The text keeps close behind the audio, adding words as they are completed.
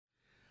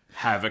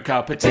Have a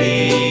cup of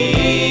tea.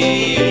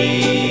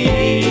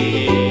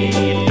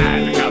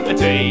 Have a cup of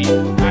tea.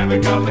 Have a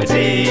cup of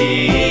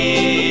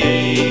tea.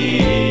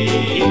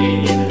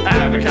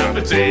 Have a cup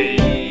of tea.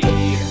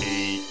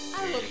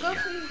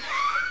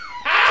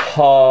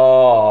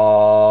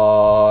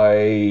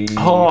 Hi.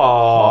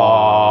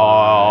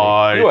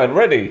 Hi. You weren't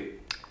ready.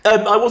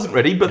 I wasn't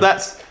ready, but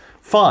that's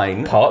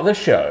fine. Part of the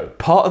show.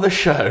 Part of the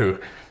show.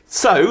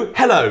 So,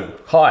 hello.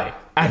 Hi.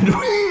 And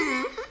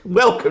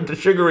welcome to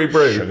Sugary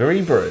Brew.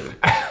 Sugary Brew.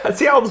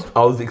 See, I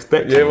was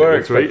expecting You were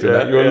it this week. expecting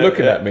that. You were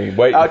looking at me,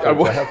 waiting for it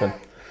to happen.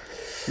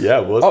 Yeah,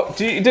 it was. Oh,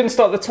 you didn't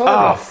start the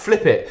timer.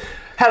 Flip it.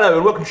 Hello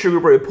and welcome to Sugary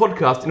Brew, a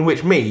podcast in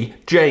which me,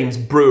 James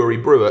Brewery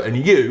Brewer,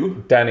 and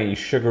you... Danny,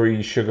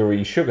 sugary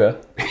sugar.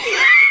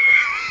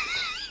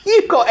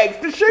 You've got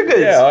extra sugars.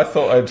 Yeah, I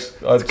thought It's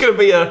going to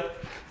be a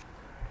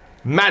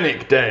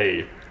manic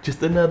day.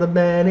 Just another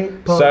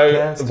manic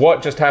podcast. So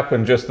what just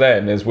happened just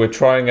then is we're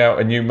trying out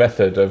a new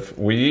method of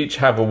we each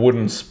have a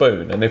wooden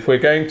spoon, and if we're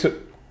going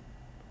to...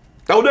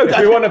 Oh no,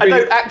 I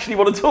don't actually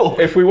want to talk.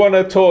 If we want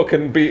to talk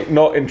and be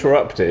not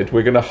interrupted,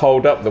 we're going to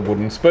hold up the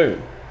wooden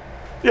spoon.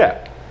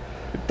 Yeah.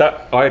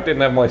 That I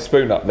didn't have my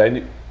spoon up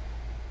then.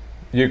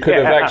 You could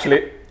have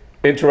actually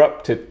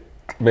interrupted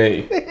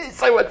me. It's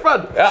so much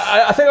fun.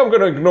 I think I'm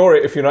going to ignore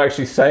it if you're not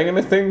actually saying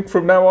anything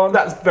from now on.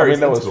 That's very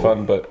that was sensible.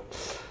 fun, but...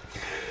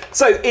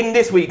 So in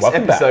this week's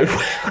episode,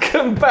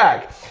 welcome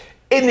back.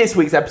 In this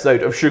week's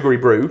episode of Sugary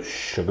Brew,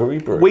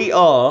 we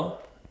are,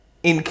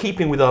 in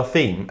keeping with our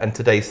theme, and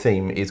today's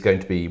theme is going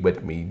to be,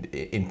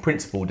 in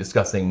principle,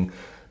 discussing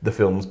the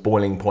films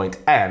Boiling Point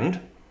and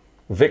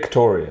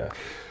Victoria.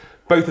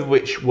 Both of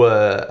which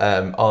were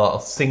our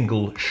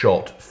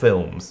single-shot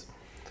films.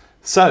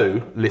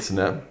 So,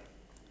 listener,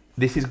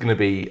 this is going to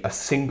be a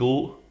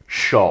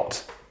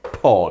single-shot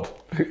pod.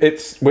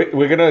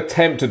 We're going to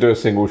attempt to do a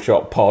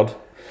single-shot pod.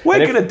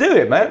 We're going to do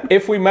it, man.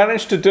 If we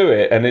manage to do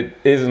it and it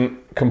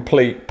isn't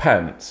complete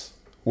pants,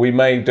 we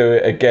may do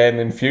it again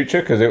in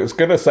future because it was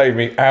going to save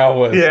me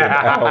hours and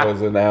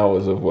hours and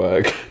hours of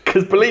work.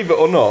 Because believe it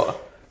or not,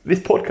 this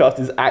podcast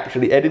is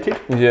actually edited.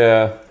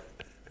 Yeah,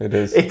 it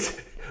is.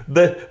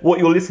 What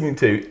you're listening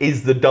to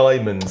is the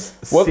diamonds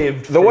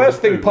sieved. The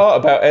worst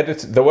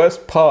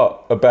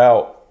part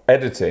about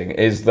editing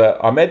is that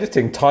I'm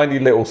editing tiny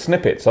little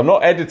snippets. I'm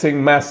not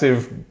editing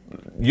massive.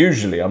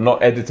 Usually, I'm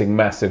not editing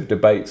massive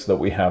debates that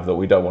we have that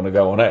we don't want to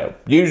go on air.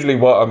 Usually,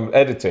 what I'm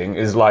editing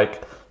is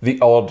like the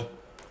odd,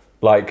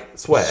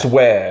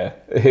 swear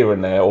here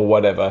and there or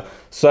whatever.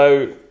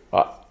 So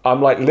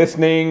I'm like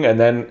listening, and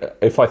then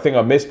if I think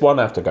I missed one,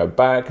 I have to go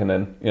back, and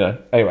then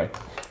Anyway,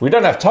 we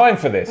don't have time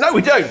for this. No,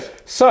 we don't.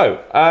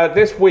 So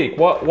this week,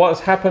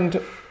 what's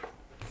happened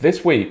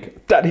this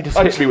week? Daddy just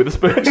hit me with a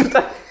spoon.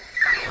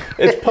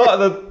 It's part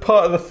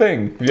of the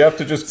thing. You have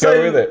to just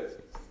go with it.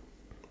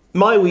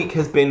 My week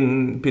has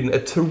been a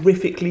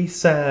terrifically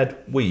sad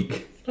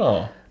week.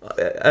 Oh.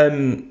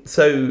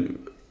 So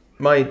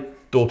my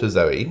daughter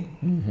Zoe,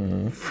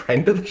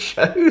 friend of the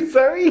show,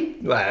 Zoe,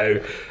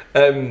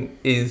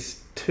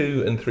 is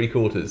 2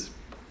 3/4,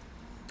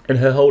 and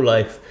her whole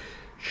life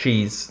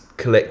she's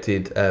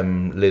collected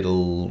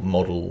little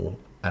model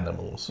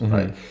animals.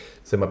 Right.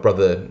 So my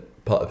brother,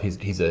 part of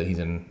he's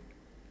an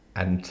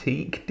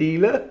antique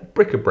dealer,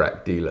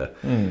 bric-a-brac dealer,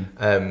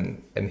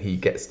 and he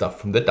gets stuff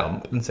from the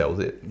dump and sells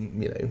it,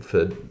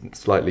 for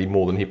slightly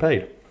more than he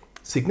paid,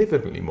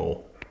 significantly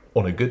more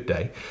on a good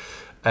day,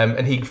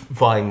 and he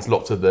finds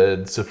lots of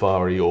the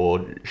safari or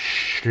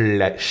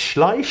schleisch.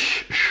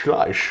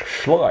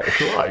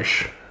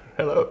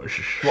 Hello,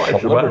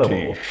 schleisch of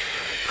animal.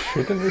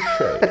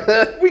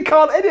 We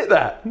can't edit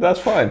that. That's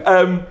fine.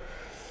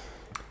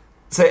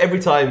 So every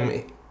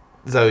time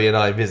Zoe and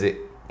I visit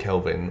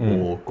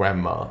Kelvin or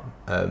Grandma,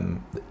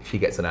 she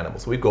gets an animal.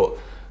 So we've got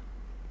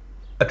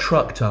a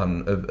truck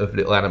ton of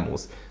little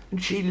animals,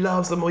 and she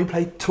loves them. We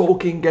play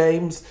talking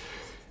games,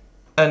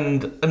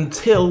 and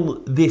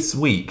until this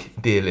week,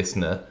 dear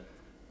listener,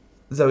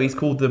 Zoe's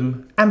called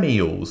them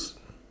Amials.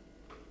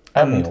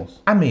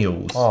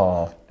 Amials.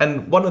 Oh.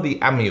 And one of the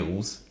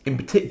Amials in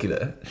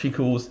particular, she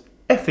calls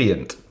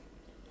Effiant.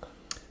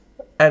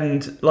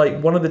 And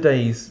one of the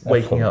days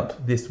waking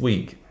up this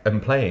week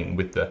and playing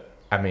with the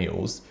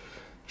Amials,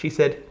 she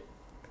said,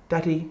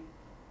 "Daddy,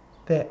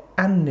 they're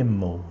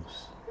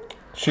animals."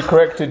 She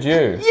corrected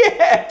you.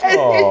 Yeah.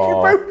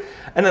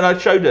 And then I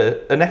showed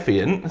her an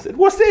Effiant. I said,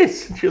 "What's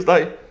this?" And she was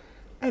like,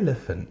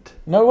 "Elephant."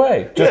 No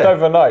way. Just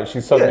overnight,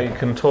 she suddenly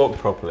can talk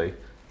properly.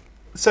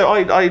 So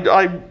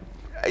I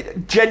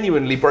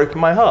genuinely broken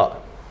my heart.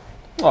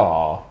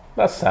 Oh,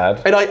 that's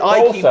sad. And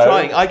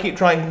I keep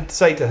trying to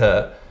say to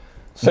her.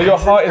 So your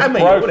heart is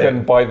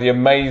broken by the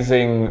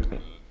amazing,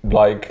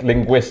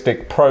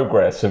 linguistic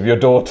progress of your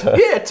daughter.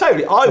 Yeah,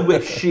 totally. I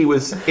wish she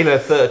was in her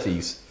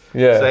 30s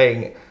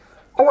saying,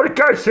 "I want to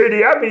go see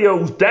the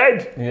Amials,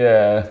 Dad."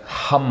 Yeah.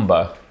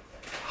 Humber.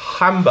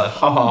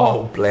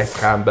 Oh, bless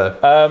Humber.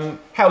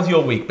 How's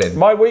your week been?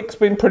 My week's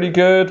been pretty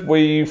good.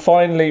 We've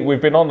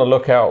been on the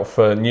lookout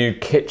for new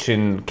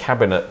kitchen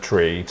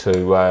cabinetry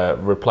to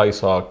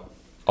replace our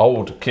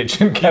old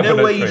kitchen You cabinetry.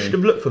 know where you should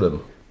have looked for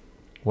them?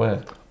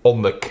 Where?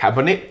 On the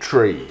cabinet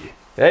tree.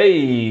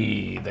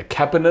 Hey, the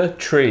cabinet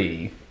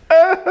tree.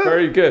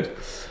 Very good.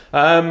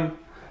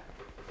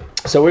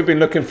 So we've been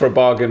looking for a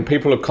bargain.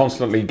 People are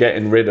constantly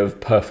getting rid of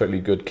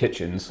perfectly good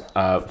kitchens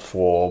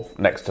for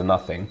next to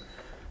nothing.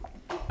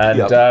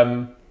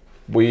 And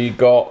we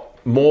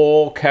got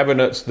more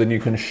cabinets than you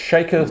can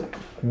shake a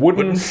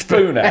wooden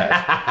spoon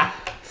at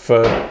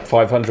for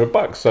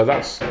 $500. So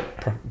that's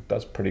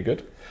pretty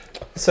good.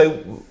 So,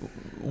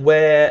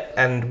 where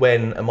and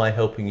when am I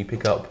helping you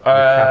pick up the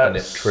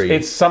cabinet tree?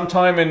 It's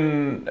sometime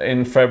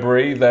in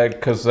February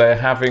because they're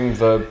having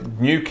the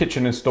new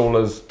kitchen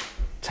installers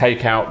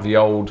take out the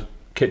old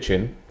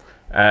kitchen,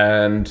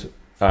 and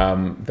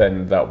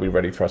then that'll be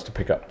ready for us to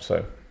pick up.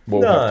 So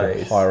we'll have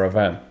to hire a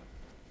van.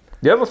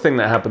 The other thing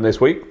that happened this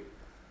week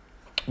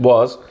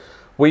was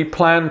we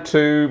planned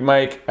to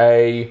make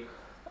a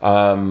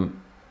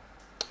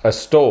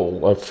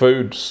stall, a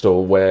food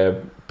stall,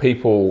 where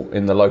people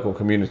in the local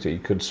community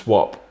could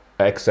swap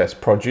excess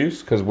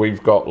produce, because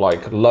we've got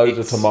like loads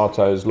of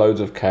tomatoes, loads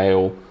of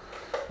kale,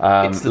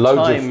 loads of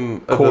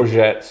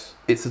courgettes.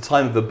 It's a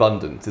time of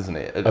abundance, isn't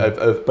it?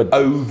 Of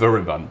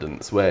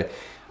overabundance, where,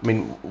 I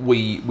mean,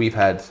 we've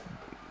had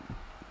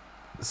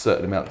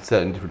certain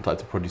different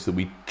types of produce that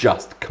we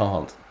just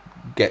can't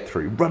get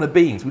through. Runner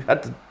beans, we've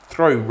had to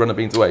throw runner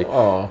beans away.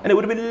 And it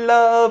would have been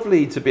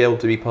lovely to be able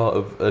to be part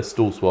of a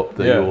stall swap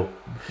that you're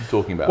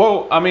talking about.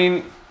 Well, I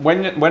mean,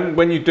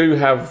 when you do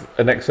have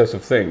an excess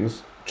of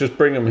things, just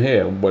bring them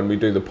here when we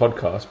do the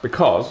podcast,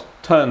 because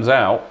turns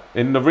out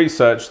in the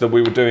research that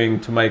we were doing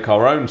to make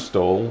our own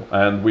stall,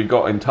 and we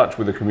got in touch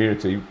with the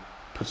community,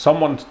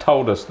 someone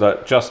told us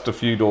that just a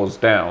few doors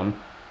down,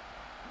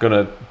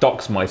 gonna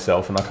dox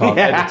myself and I can't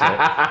edit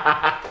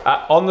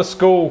it. On the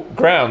school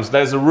grounds,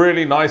 there's a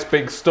really nice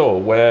big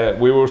store where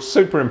we were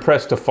super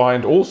impressed to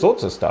find all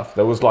sorts of stuff.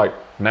 There was like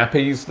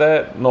nappies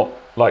there, not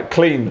like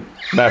clean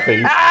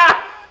nappies.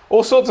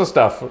 All sorts of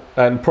stuff,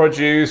 and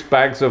produce,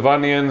 bags of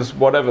onions,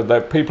 whatever.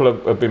 That people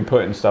have been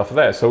putting stuff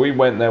there. So we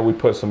went there, we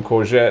put some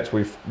courgettes,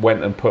 we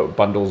went and put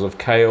bundles of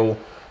kale.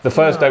 The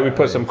first day we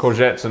put some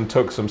courgettes and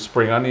took some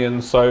spring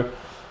onions. So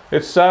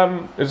it's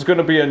going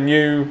to be a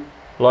new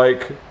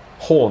like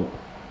haunt.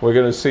 We're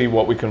going to see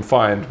what we can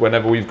find.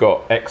 Whenever we've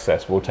got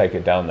excess, we'll take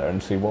it down there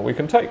and see what we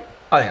can take.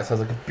 I think that sounds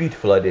like a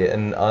beautiful idea,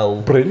 and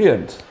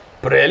Brilliant.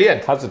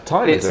 How's the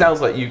time? It sounds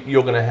like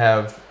you're going to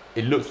have.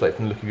 It looks like,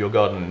 from the look of your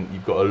garden,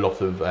 you've got a lot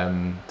of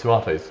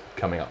tomatoes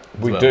coming up.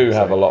 We do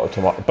have a lot of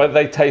tomatoes, but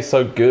they taste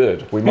so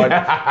good. We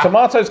might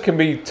tomatoes can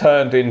be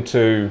turned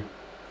into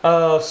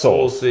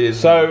sauces.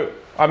 So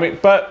I mean,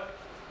 but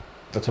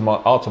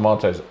our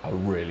tomatoes are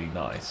really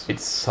nice.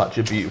 It's such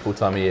a beautiful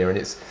time of year, and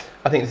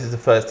I think this is the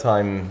first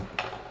time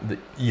that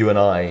you and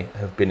I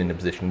have been in a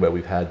position where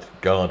we've had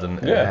garden.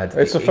 And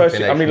It's the first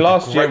year. I mean,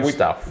 last year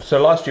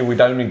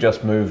we'd only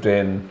just moved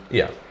in.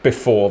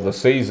 Before the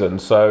season,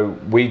 so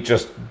we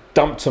just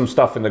dumped some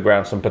stuff in the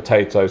ground, some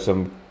potatoes,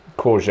 some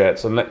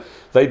courgettes, and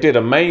they did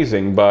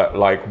amazing. But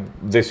like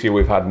this year,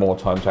 we've had more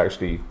time to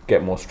actually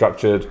get more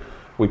structured.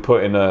 We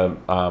put in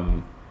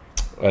an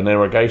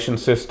irrigation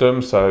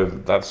system, so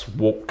that's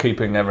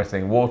keeping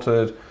everything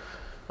watered.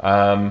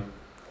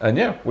 And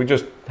yeah, we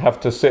just have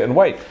to sit and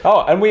wait.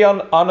 Oh, and we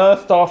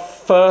unearthed our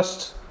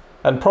first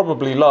and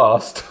probably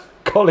last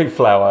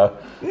cauliflower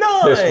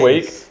this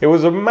week. It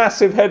was a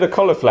massive head of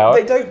cauliflower.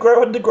 They don't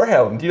grow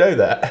underground, you know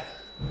that?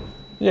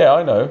 Yeah,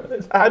 I know.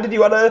 How did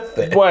you unearth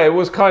it? Well, it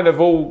was kind of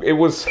it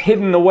was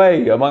hidden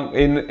away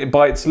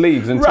by its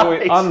leaves until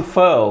it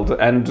unfurled,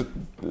 and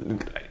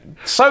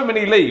so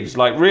many leaves,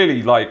 like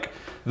really, like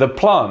the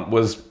plant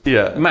was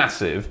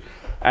massive,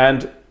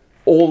 and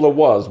all there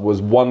was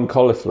one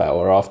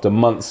cauliflower after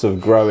months of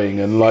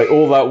growing and like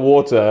all that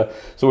water.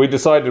 So we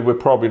decided we're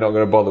probably not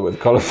going to bother with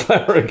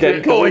cauliflower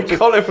again.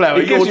 Cauliflower.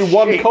 It gives you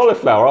one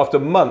cauliflower after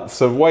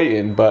months of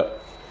waiting.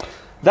 But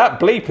that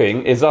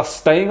bleeping is us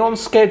staying on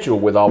schedule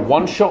with our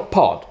one-shot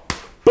pod.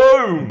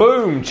 Boom!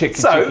 Boom! Chicky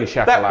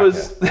shakalaka. That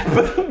was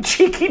boom!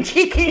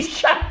 Chicky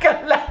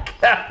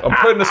shakalaka. I'm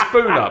putting the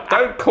spoon up.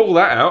 Don't call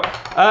that out.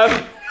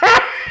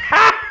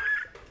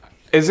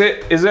 Is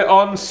it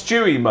on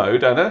Stewie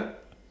mode, Anna?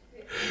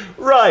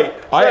 Right,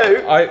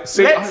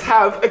 so let's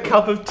have a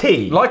cup of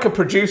tea. Like a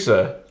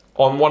producer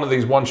on one of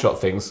these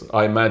one-shot things,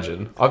 I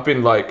imagine. I've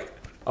been like,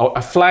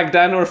 I flagged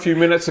Anna a few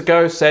minutes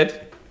ago,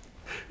 said,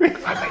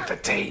 I make the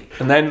tea.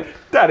 And then,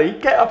 Daddy,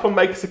 get up and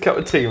make us a cup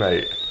of tea,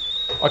 mate.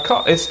 I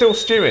can't, it's still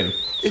stewing.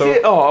 Is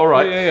it? Oh, all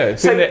right. Yeah.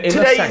 It's in the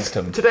inner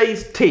sanctum.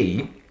 Today's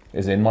tea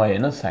is in my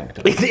inner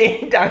sanctum. It's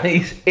in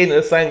Danny's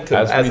inner sanctum.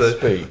 As we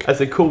speak. As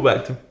a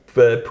callback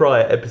to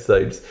prior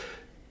episodes.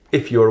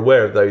 If you're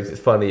aware of those,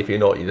 it's funny. If you're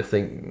not, you just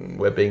think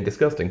we're being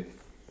disgusting.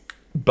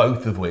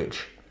 Both of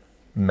which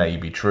may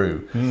be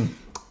true.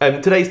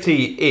 Today's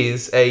tea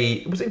is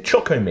was it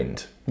Choco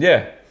Mint?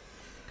 Yeah.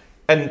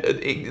 And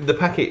the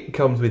packet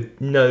comes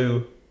with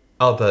no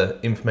other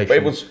information. But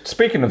it was,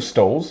 speaking of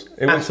stalls,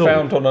 it was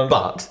found on a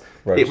But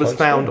it was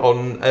found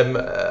on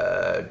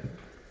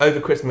over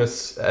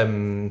Christmas,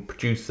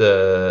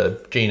 producer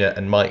Gina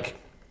and Mike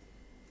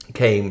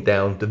came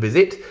down to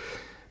visit,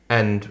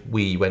 and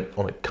we went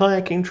on a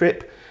kayaking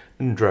trip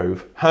and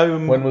drove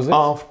home. When was it?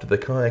 After the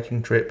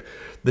kayaking trip,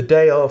 the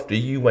day after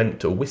you went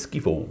to Whiskey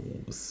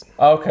Falls.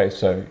 Okay,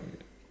 so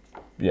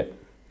yeah,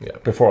 Yeah.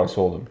 before I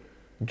saw them.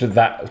 Just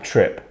that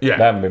trip. Yeah.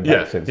 They haven't been back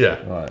Yeah. since. Yeah.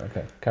 Right,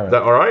 okay. Carry Is on.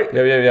 that all right?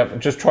 Yeah.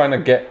 I'm just trying to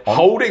get on.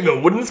 Holding the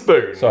wooden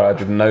spoon. Sorry, I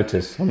didn't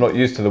notice. I'm not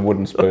used to the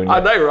wooden spoon. I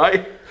know,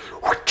 right?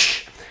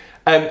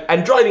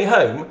 And driving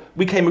home,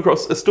 we came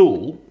across a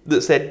stall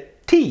that said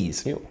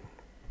teas.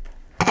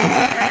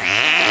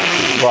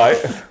 Right.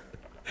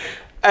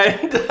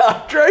 And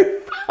I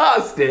drove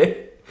past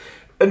it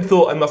and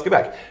thought I must go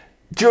back.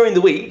 During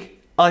the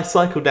week, I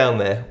cycled down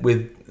there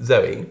with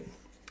Zoe,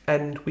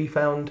 and we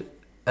found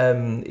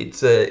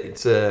it's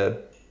a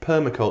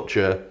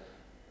permaculture,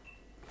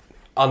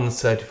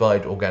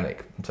 uncertified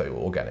organic. So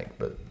organic,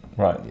 but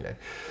Right. you know,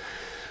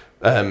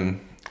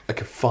 like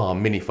a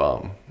farm, mini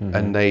farm,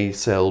 and they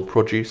sell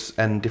produce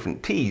and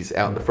different teas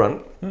out the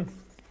front.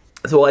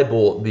 So I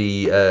bought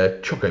the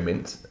Choco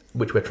Mint,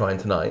 which we're trying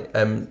tonight.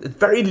 There's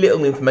very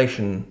little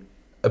information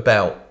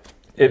about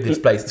this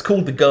place. It's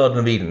called the Garden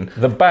of Eden.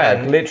 The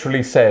bag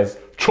literally says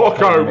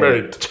Choco Mint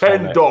Mint,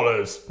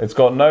 $10. It's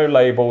got no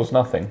labels,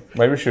 nothing.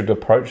 Maybe we should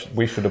approach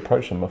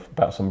them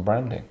about some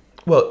branding.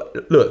 Well,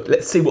 look,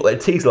 let's see what their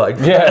tea's like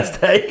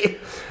first, eh?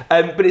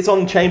 But it's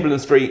on Chamberlain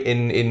Street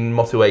in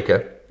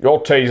Motueka.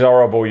 Your tea's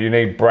horrible, you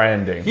need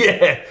branding.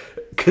 Yeah,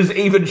 because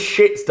even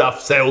shit stuff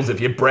sells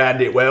if you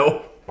brand it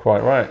well.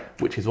 Quite right.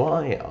 Which is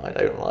why I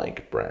don't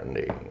like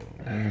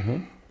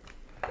branding.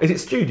 Is it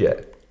stewed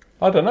yet?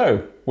 I don't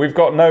know. We've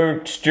got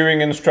no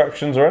stewing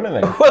instructions or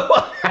anything.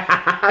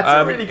 That's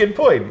a really good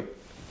point.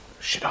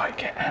 Should I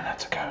get Anna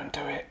to go and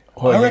do it?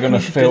 Or I are you reckon going you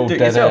to should fill do it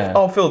dead yourself. air?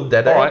 I'll fill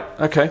dead air. All right,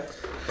 okay.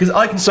 Because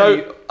I can So-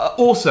 tell you,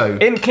 also...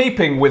 In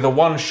keeping with a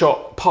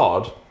one-shot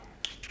pod,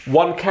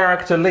 one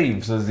character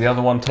leaves as the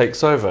other one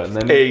takes over, and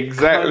then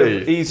Exactly.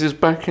 kind of eases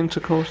back into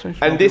conversation.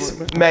 And this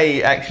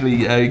may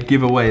actually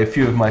give away a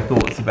few of my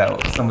thoughts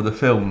about some of the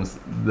films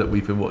that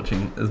we've been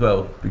watching as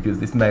well, because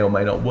this may or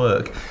may not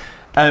work.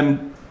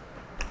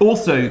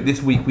 Also,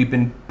 this week we've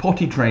been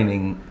potty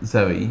training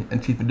Zoe,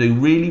 and she's been doing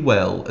really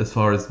well as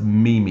far as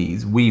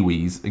Mimi's,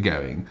 wee-wees are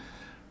going.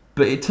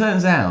 But it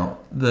turns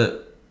out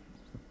that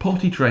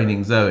potty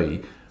training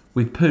Zoe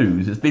with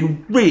poos has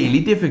been really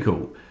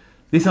difficult.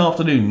 This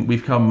afternoon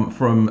we've come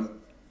from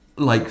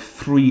like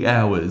 3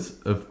 hours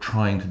of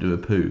trying to do a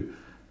poo.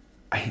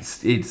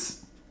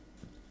 It's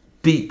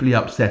deeply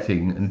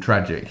upsetting and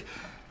tragic,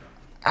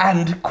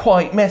 and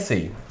quite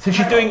messy. So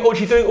she's doing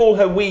all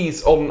her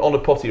wees on a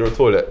potty or a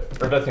toilet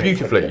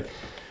beautifully,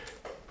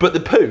 but the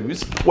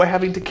poos we're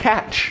having to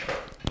catch.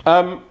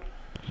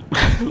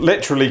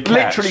 Literally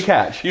catch. Literally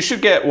catch. You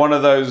should get one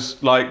of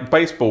those like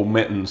baseball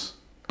mittens,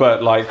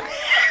 but like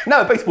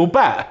No, a baseball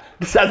bat,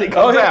 just as it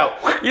comes out.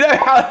 You know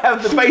how they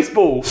have the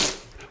baseball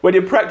when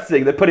you're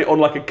practicing, they put it on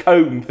like a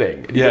cone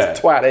thing, and you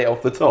just twat it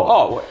off the top.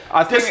 Oh,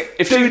 I think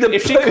Just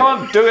if she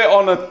can't do it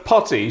on a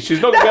potty,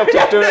 she's not going to be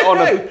able to do it on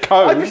a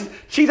cone.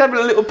 She's having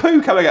a little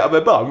poo coming out of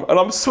her bum, and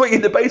I'm swinging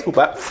the baseball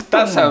bat.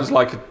 That sounds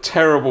like a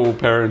terrible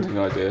parenting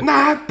idea.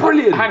 Nah,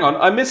 brilliant. Hang on,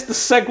 I missed the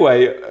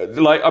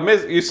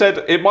segue. You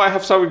said it might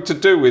have something to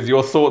do with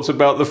your thoughts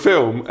about the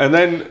film, and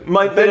then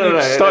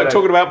you started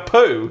talking about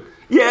poo.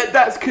 Yeah,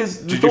 that's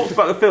because the thoughts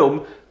about the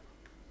film.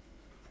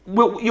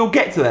 You'll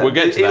get to that. We'll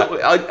get to that.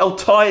 I'll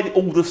tie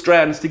all the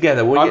strands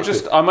together.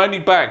 I'm only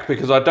back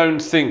because I don't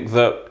think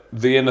that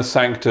the inner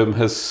sanctum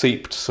has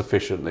seeped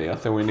sufficiently. I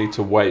think we need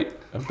to wait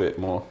a bit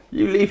more.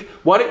 You leave.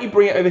 Why don't you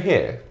bring it over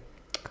here?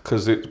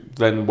 Because it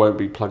then won't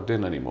be plugged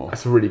in anymore.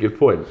 That's a really good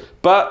point.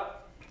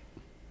 But,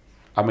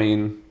 I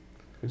mean,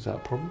 is that a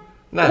problem?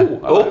 No.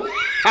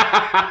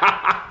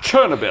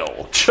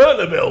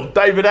 Chernobyl.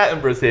 David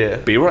Attenborough's here.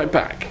 Be right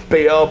back.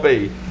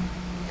 BRB.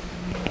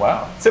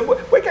 Wow. So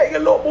we're getting a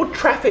lot more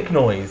traffic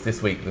noise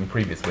this week than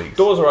previous weeks.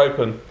 Doors are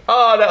open.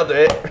 Oh, that'll do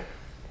it.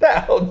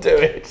 That'll do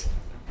it.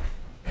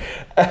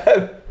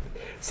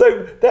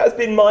 So that's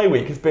been my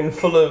week. It's been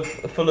full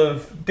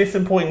of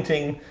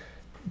disappointing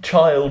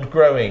child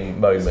growing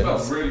moments. It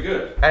smells really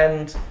good.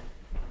 And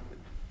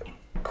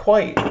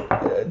quite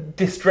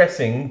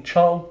distressing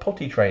child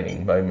potty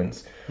training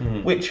moments,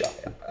 which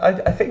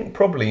I think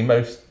probably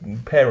most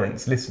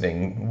parents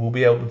listening will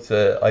be able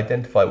to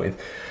identify with.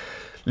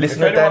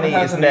 Listener Danny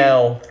is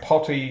now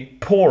potty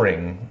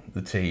pouring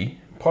the tea.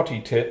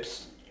 Potty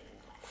tips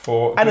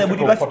for. Anna, would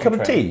you like a cup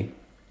of tea?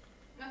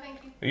 No,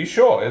 thank you. Are you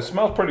sure? It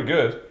smells pretty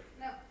good.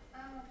 No,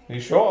 Are you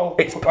sure?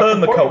 It's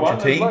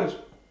permaculture tea.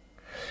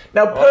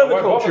 Now,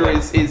 permaculture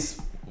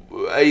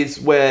is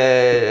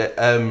where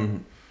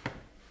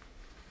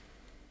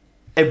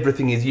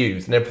everything is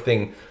used and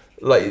everything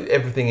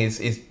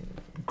is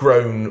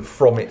grown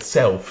from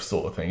itself,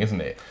 sort of thing,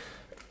 isn't it?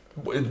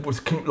 It was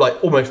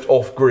like almost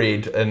off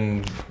grid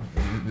and.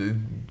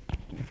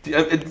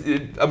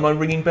 Am I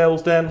ringing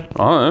bells, Dan? I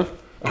don't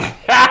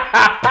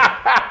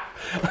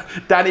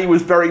know. Danny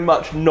was very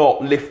much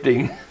not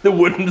lifting the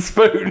wooden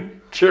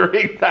spoon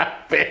during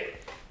that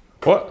bit.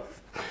 What?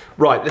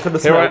 Right, let's have a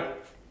Here smell.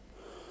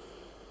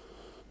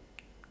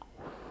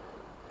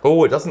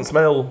 Oh, it doesn't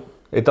smell.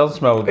 It does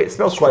smell. It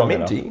smells strong quite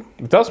enough. minty.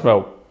 It does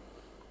smell.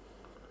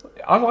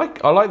 I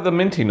like the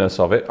mintiness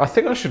of it. I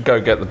think I should go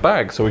get the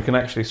bag so we can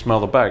actually smell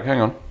the bag.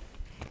 Hang on.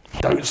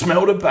 Don't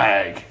smell the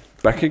bag.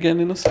 Back again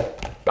in a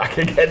sec. Back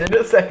again in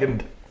a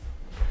second.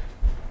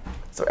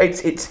 So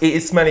it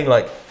is smelling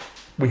like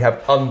we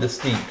have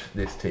understeeped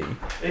this tea.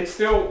 It's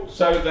still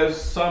there's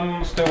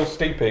some still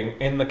steeping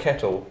in the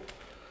kettle.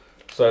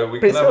 So we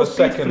But can it have a smells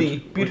second.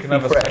 beautifully we can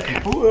have a fresh.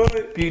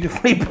 second.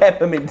 Beautifully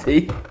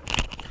pepperminty.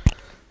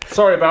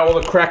 Sorry about all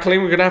the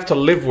crackling. We're gonna have to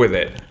live with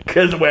it.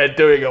 Because we're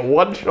doing a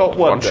one-shot wonder.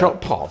 One-shot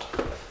pod.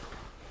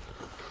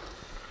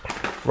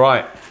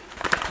 Right.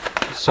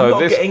 So I'm not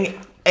this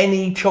getting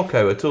any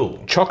choco at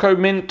all. choco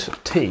mint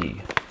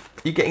tea.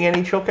 You getting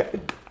any choco?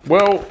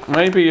 Well,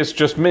 maybe it's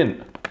just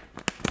mint.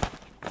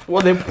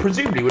 Well, they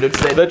presumably would have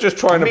said They're just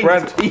trying to mint.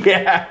 brand.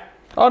 Yeah.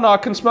 Oh no, I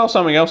can smell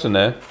something else in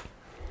there.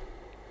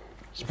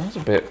 Smells a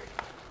bit.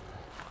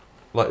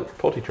 Like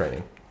potty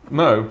training.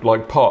 No,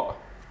 like pot.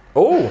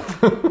 Oh.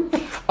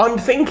 I'm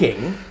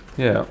thinking,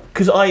 Yeah.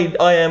 because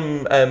I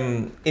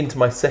am into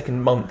my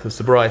second month of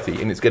sobriety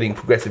and it's getting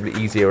progressively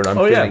easier and I'm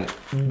yeah.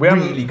 feeling We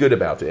haven't- really good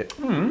about it.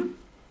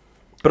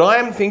 But I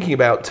am thinking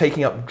about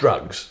taking up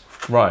drugs.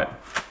 Right.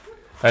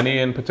 Any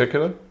in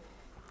particular?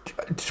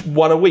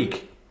 One a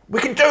week. We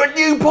can do a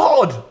new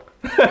pod!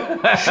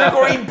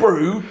 Sugary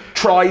Brew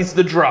tries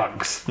the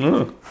drugs.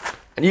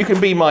 And you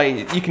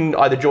can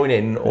either join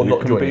in or You not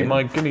can join be in.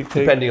 my guinea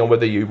pig. Depending on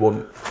whether you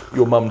want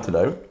your mum to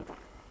know.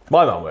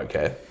 My mum won't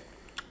care.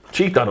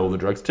 She's done all the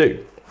drugs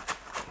too.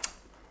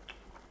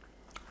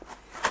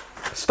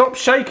 Stop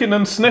shaking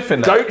and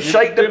sniffing that. Don't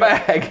shake the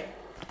bag.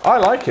 I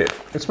like it.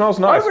 It smells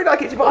I nice. really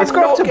like it, but It's I'm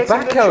got not getting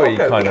the tobacco-y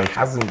choco. kind It of-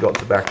 hasn't got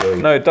tobacco.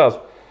 No, it does.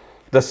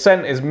 The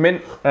scent is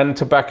mint and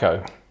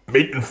tobacco.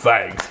 Mint and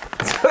fags.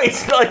 So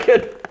it's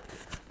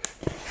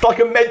like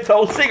a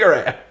menthol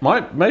cigarette.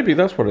 Maybe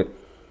that's what it.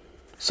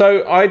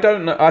 So I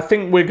don't know. I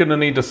think we're going to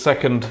need a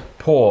second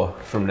pour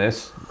from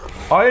this.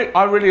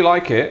 I really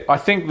like it. I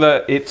think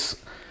that it's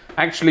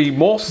actually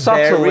more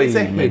subtly is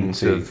a hint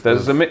minty. of-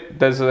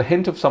 There's a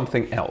hint of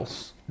something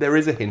else, There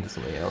is a hint of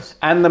something else.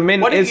 and the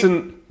mint Why did you-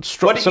 isn't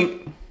strong.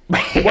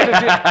 why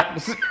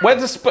did you-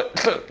 Where's the spoon?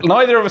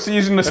 Neither of us are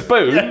using a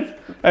spoon,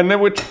 and then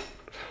we're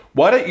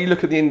Why don't you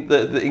look at the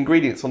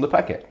ingredients on the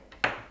packet?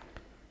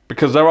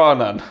 because there are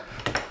none.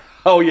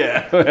 Oh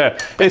yeah.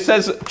 It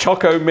says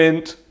choco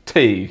mint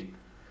tea.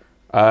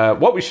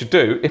 What we should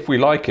do, if we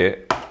like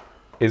it,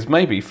 is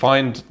maybe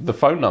find the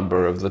phone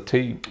number of the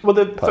tea. Well,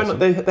 person.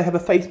 they have a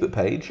Facebook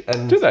page,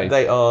 and Do they?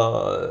 They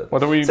are. Why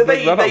don't we look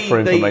that up for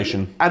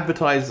information? They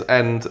advertise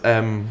and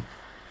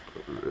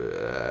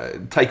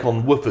take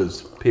on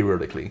woofers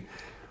periodically,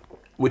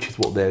 which is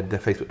what their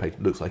Facebook page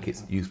looks like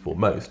it's used for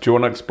most. Do you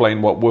want to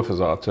explain what woofers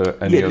are to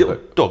any Yeah, of little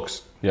it?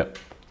 dogs. Yeah.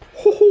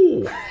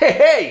 Ho-ho. Hey,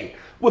 hey!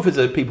 Woofers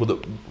are people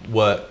that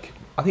work.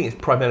 I think it's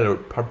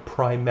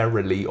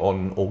primarily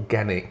on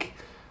organic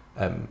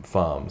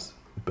farms,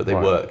 but they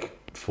Right. work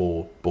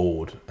for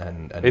board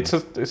and It's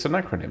an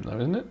acronym though,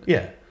 isn't it?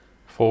 yeah.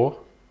 For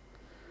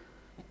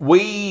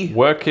We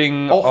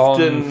working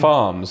Often- on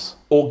farms.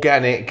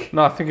 organic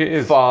No, I think it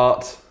is.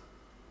 fart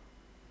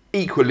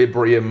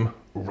equilibrium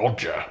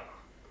Roger.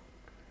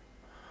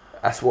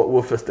 That's what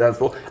woofer stands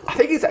for. I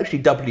think it's actually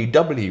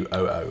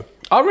WWOO.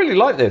 I really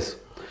like this.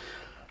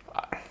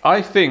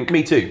 I think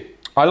Me too.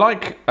 I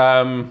like.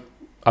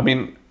 I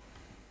mean,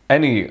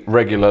 any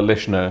regular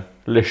listener,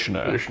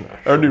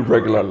 any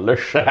regular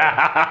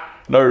listener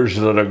knows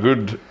that a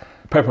good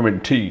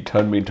peppermint tea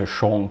turned me into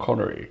Sean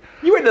Connery.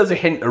 You reckon there's a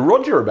hint of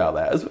Roger about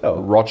that as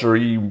well? Roger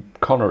E.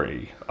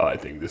 Connery. I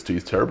think this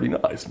tea's terribly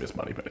nice, Miss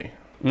Moneypenny.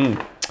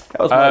 That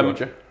was my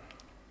Roger.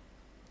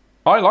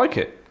 I like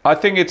it. I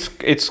think it's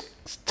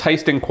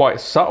tasting quite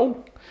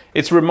subtle.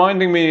 It's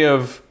reminding me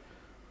of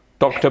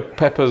Dr.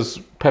 Pepper's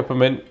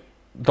peppermint.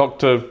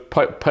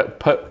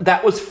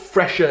 That was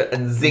fresher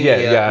and zingier.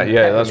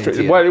 Yeah. That's true.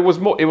 peppermintier. Well,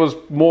 it was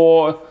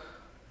more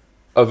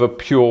of a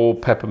pure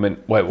peppermint.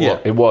 Wait, what? Yeah.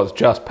 It was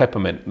just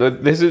peppermint.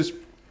 This is.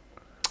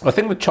 I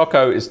think the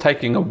choco is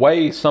taking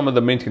away some of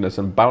the mintiness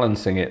and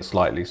balancing it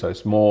slightly, so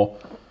it's more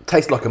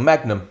Tastes like a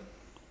Magnum.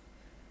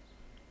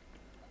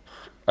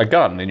 a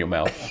gun in your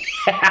mouth.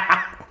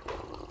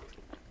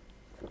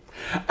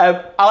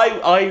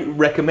 I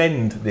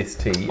recommend this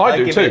tea. I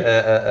do give too. It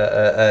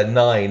a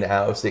 9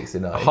 out of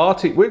 69.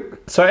 Hearty.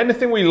 So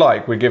anything we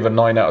like, we give a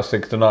 9 out of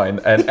 6 to 9,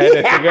 and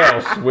anything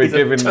else, we're It's a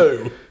giving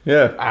 2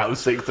 Yeah. out of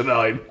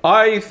 69.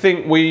 I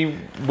think we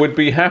would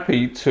be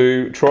happy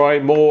to try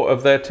more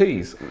of their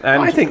teas,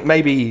 and I think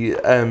maybe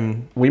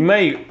we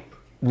may make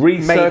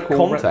recircle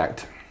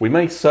contact. We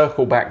may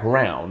circle back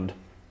round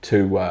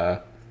to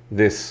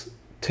this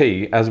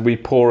tea as we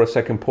pour a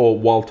second pour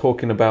while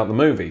talking about the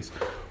movies.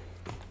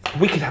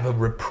 We could have a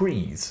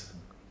reprise.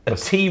 A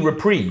tea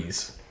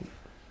reprise.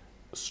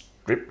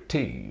 Strip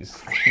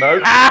teas. No.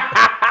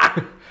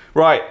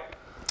 Right.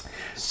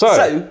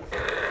 So,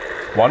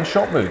 one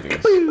shot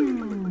movies.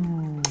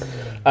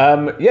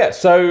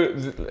 So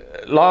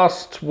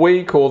last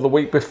week or the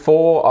week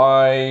before,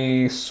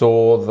 I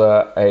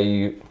saw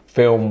a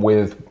film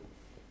with...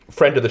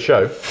 Friend of the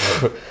show.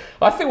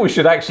 I think we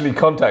should actually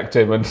contact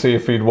him and see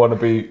if he'd want to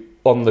be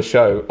on the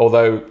show.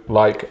 Although,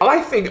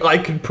 I think I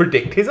can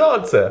predict his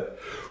answer.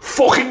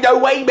 Fucking no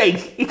way,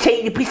 mate. You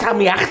take the piss out of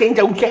my accent,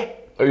 don't you?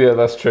 Yeah,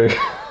 that's true.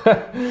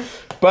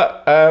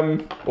 But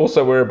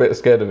also, we're a bit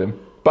scared of him.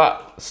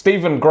 But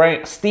Stephen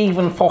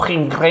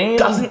fucking Graham.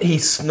 Doesn't he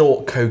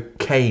snort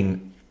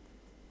cocaine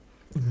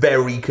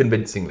very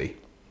convincingly?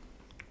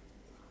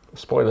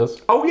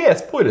 Spoilers. Oh, yeah,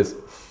 spoilers.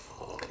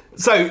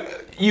 So,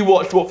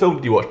 what film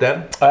did you watch,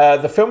 Dan?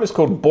 The film is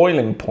called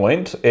Boiling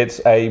Point. It's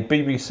a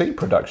BBC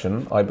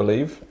production, I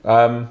believe.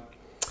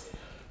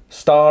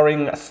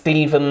 Starring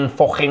Stephen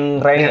fucking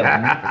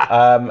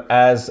Graham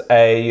as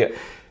a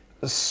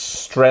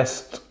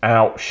stressed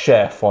out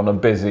chef on a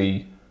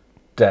busy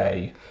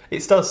day.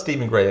 It stars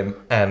Stephen Graham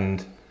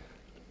and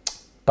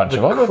Bunch the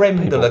of other creme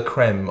people. de la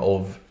creme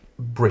of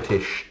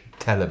British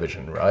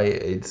television, right?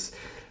 It's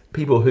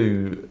people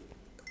who,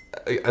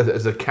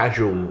 as a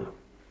casual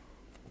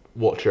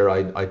watcher,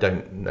 I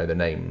don't know the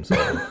names of.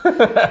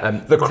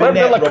 The creme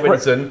de la creme.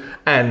 Robinson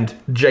and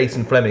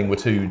Jason Fleming were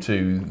two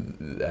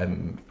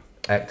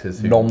actors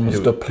who...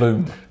 Noms de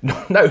plume.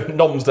 No,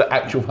 noms the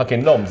actual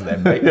fucking noms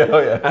then, mate.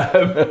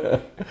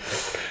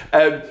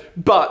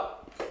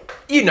 But,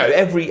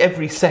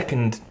 every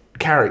second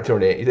character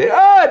in it, you think,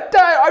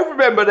 I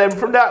remember them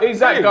from that. He's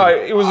that film. guy.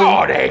 It was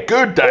they're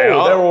good, they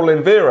are. They're all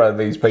in Vera,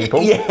 these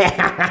people.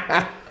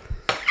 Yeah.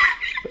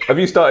 Have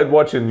you started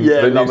watching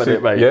Yeah, the new loving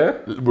it, mate. Yeah?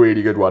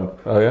 Really good one.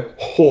 Oh, yeah?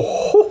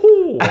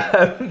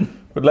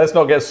 But let's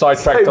not get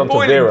sidetracked onto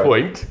Boiling Vera.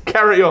 Point,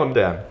 carry on,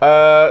 Dan.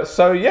 That's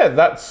so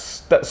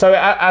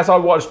as I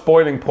watched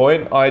Boiling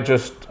Point, I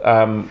just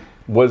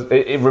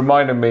it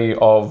reminded me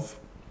of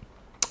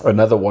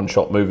another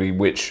one-shot movie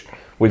which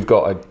we've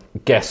got a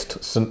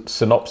guest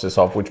synopsis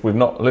of, which we've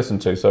not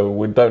listened to, so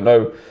we don't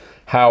know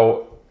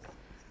how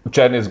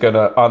Jen is going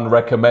to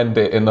unrecommend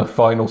it in the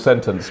final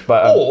sentence.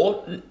 But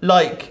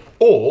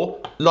or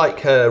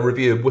like her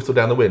review of Whistle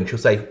Down the Wind, she'll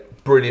say,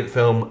 brilliant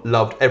film,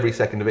 loved every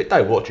second of it.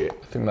 Don't watch it.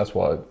 I think that's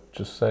what I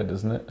just said,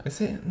 isn't it?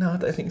 Is it? No, I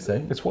don't think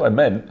so. It's what I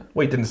meant.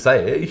 Well, you didn't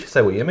say it. You should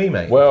say what you mean,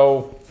 mate.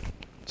 Well,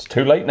 it's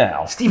too late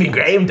now. Stephen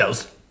Graham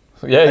does.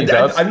 Yeah, he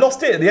does. I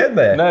lost it at the end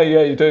there. No,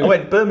 yeah, you do. I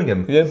went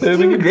Birmingham. Yeah, Birmingham.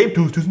 Stephen Graham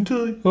does, doesn't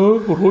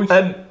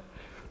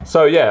he?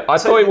 So yeah, I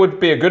thought it would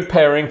be a good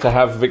pairing to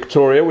have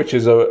Victoria, which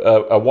is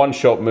a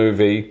one-shot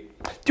movie.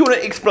 Do you want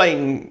to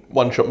explain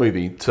one-shot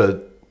movie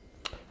to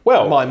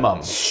my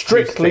mum?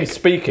 Strictly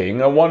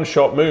speaking, a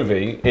one-shot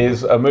movie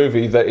is a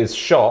movie that is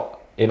shot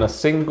in a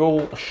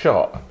single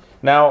shot.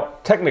 Now,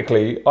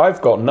 technically,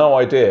 I've got no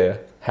idea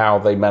how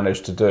they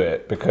managed to do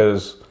it,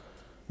 because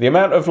the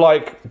amount of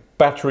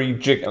battery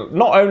jig,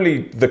 not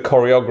only the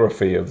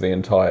choreography of the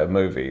entire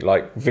movie,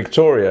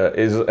 Victoria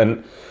is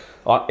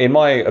in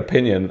my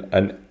opinion,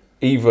 an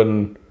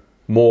even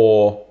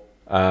more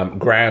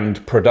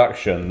grand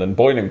production than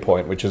Boiling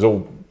Point, which is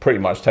all pretty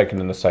much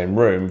taken in the same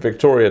room.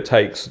 Victoria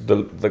takes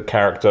the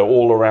character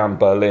all around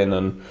Berlin,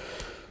 and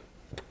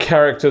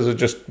characters are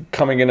just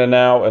coming in and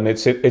out, and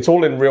it's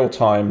all in real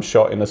time,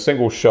 shot in a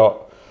single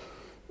shot,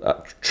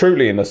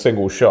 truly in a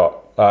single shot.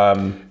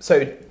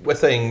 So we're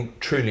saying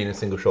truly in a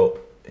single shot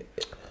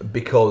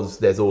because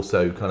there's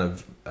also kind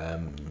of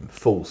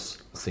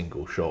false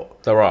single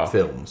shot There are.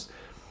 films,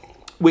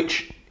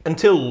 which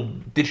until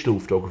digital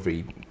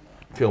photography,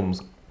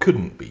 films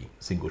couldn't be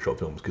single shot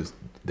films because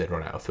they'd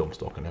run out of film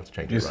stock and have to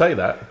change it. You say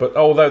that, but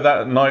although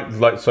that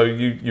night, so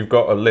you've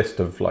got a list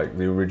of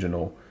the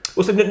original.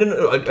 Well, so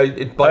no.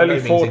 By Early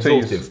no means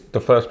 40s, exhaustive.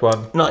 the first one.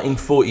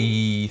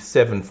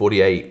 1947,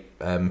 48,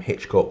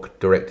 Hitchcock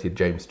directed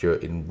James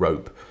Stewart in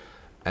Rope,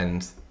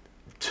 and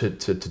to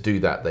do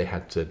that they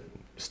had to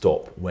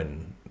stop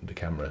when the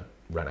camera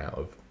ran out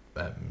of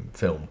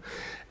film.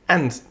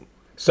 And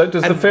so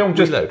does the film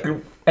just?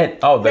 reload.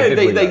 They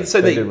did reload.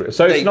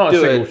 So it's not a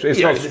single. It's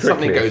not strictly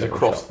something a goes single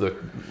across shot.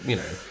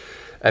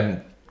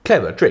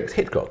 clever tricks,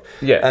 Hitchcock.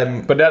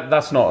 Yeah, but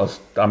that's not.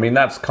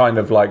 That's kind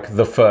of like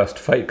the first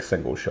fake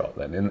single shot.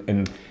 Then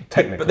in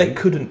technically, but they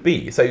couldn't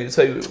be. So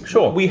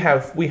sure. We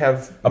have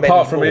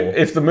apart from many more. it,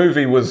 if the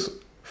movie was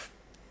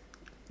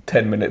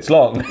 10 minutes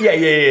long,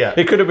 yeah,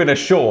 it could have been a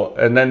short,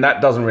 and then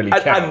that doesn't really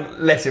count. and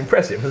less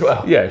impressive as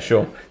well. Yeah,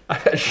 sure.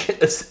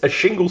 a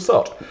shingle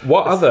shot.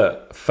 What other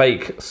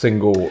fake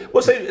single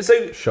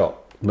so shot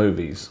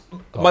movies?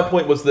 my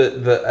point was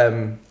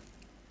that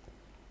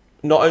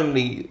not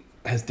only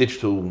has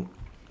digital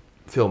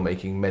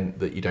filmmaking meant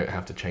that you don't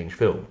have to change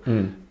film,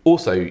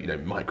 also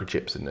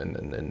microchips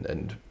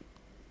and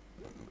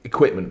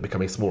equipment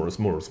becoming smaller and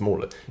smaller and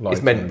smaller.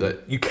 It's meant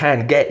that you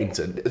can get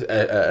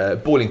into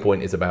Boiling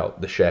Point is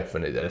about the chef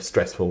and a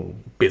stressful,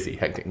 busy,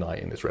 hectic night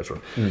in this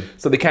restaurant.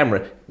 So the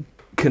camera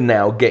can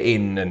now get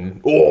in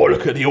and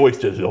look at the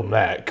oysters on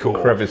that, cool.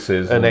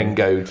 Crevices, and then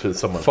go to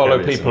someone's follow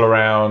crevice people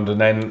around,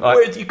 and then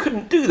whereas you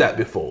couldn't do that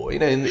before,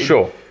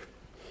 sure.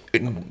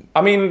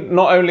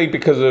 Not only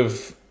because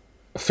of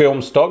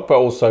film stock, but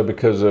also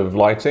because of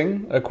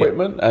lighting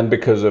equipment and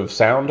because of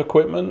sound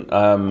equipment.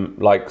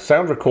 Like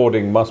sound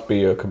recording must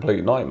be a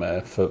complete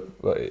nightmare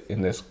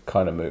in this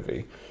kind of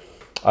movie.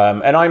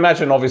 And I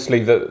imagine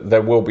obviously that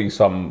there will be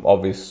some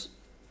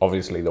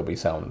obviously there'll be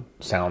sound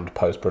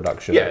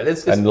post-production. Yeah,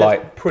 there's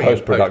light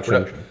post-production,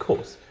 of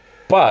course.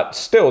 But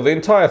still, the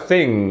entire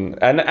thing,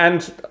 and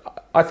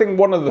I think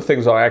one of the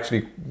things I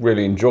actually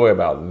really enjoy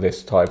about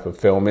this type of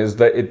film is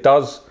that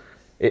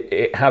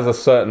it has a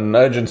certain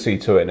urgency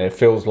to it, and it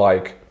feels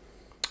like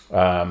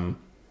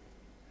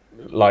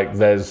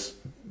there's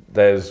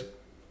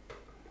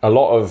a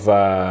lot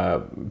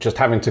of just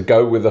having to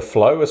go with the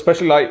flow,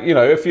 especially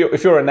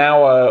if you're an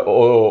hour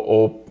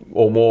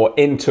or more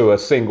into a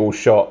single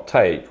shot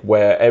take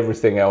where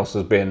everything else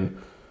has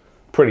been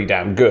pretty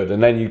damn good,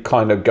 and then you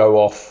kind of go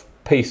off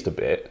piste a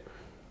bit.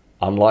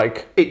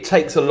 Unlike it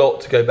takes a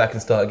lot to go back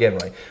and start again,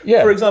 right?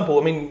 Yeah. For example,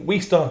 I mean, we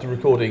started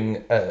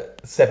recording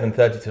at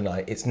 7:30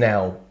 tonight. It's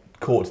now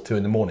 1:45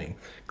 in the morning.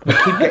 We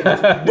keep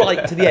getting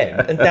right to the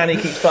end, and Danny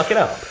keeps fucking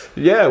up.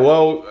 Yeah,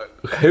 well,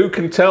 who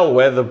can tell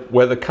where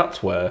the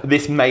cuts were?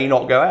 This may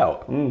not go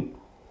out.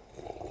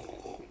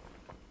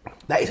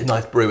 That is a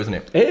nice brew, isn't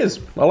it? It is.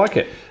 I like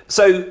it.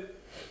 So,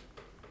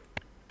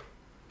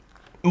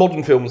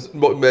 modern films,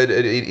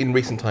 in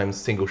recent times,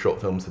 single shot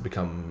films have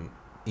become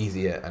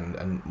easier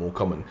and more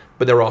common,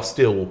 but there are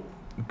still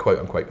quote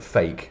unquote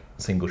fake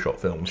single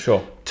shot films.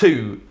 Sure.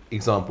 Two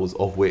examples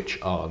of which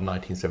are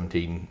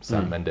 1917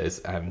 Sam Mendes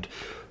and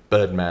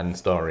Birdman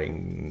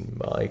starring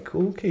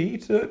Michael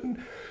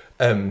Keaton.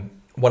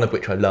 One of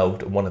which I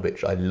loved and one of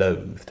which I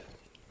loathed.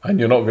 And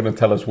you're not going to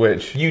tell us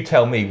which. You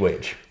tell me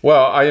which.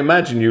 Well, I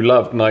imagine you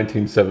loved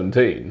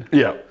 1917.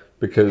 Yeah.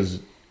 Because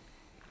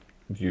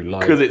you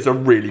like... Because it's a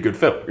really good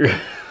film.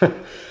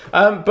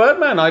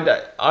 Birdman,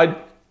 I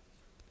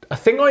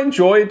think I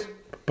enjoyed,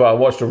 but I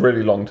watched a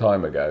really long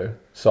time ago,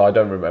 so I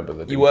don't remember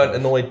the details. You weren't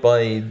annoyed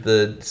by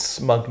the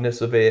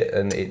smugness of it,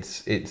 and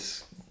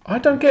it's. I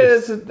don't get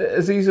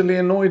as easily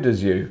annoyed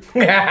as you,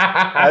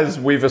 as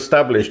we've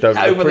established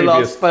over the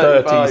previous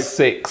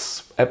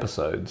 36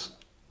 episodes.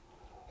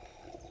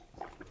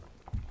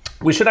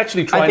 We should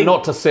actually try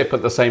not to sip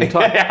at the same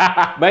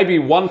time. Maybe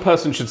one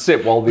person should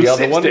sip while the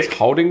other one is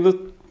holding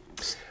the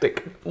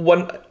stick.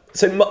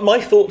 So my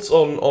thoughts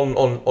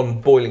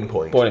on Boiling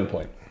Point. Boiling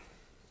Point.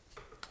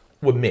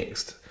 Were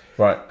mixed.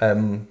 Right.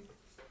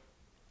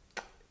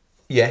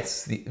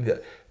 Yes,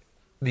 the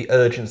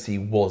urgency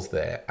was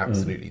there,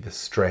 absolutely. The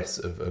stress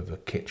of a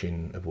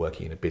kitchen, of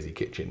working in a busy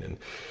kitchen, and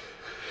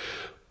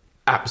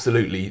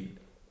absolutely,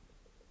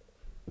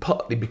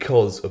 partly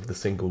because of the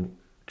single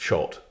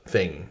shot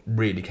thing,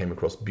 really came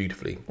across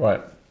beautifully.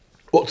 Right.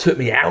 What took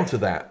me out of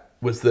that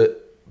was that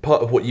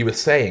part of what you were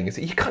saying is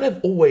that you kind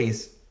of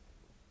always,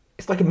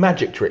 it's like a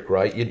magic trick,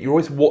 right? You're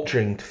always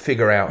watching to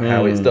figure out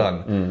how it's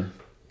done.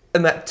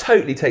 And that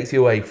totally takes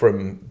you away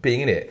from being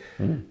in it.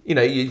 You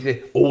know,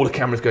 all the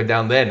cameras going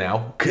down there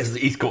now because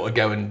he's got to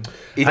go and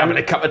he's having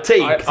a cup of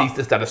tea because he's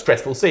just had a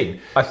stressful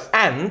scene.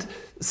 And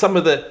some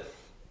of the,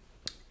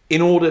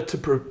 in order to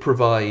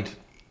provide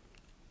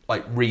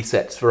like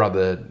resets for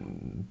other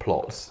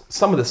plots,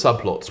 some of the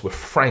subplots were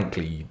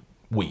frankly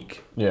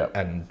weak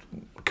and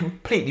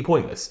completely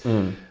pointless.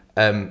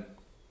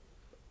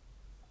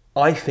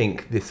 I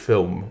think this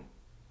film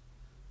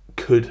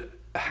could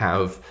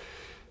have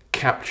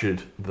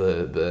captured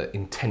the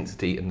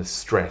intensity and the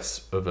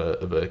stress of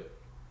a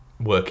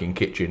working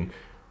kitchen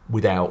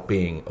without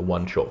being a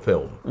one-shot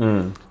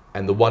film.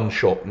 And the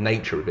one-shot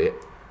nature of it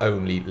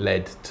only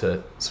led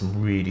to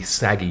some really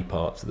saggy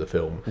parts of the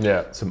film,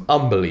 some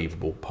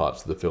unbelievable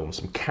parts of the film,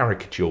 some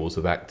caricatures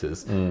of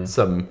actors,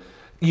 some,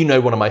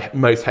 one of my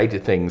most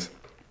hated things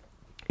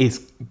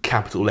is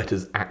capital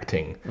letters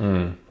acting.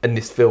 And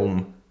this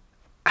film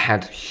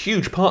had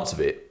huge parts of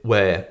it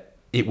where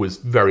it was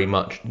very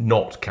much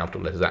not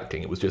capital letters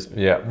acting. It was just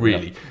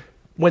really...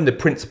 When the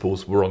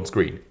principals were on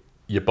screen,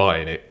 you're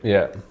buying it.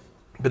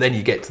 But then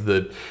you get to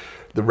the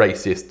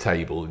racist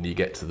table and you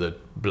get to the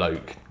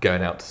bloke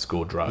going out to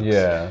score drugs.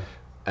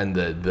 And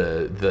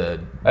the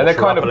and they're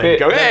kind of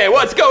go, hey,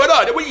 what's going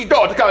on? What you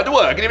got to come to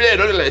work?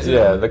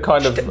 The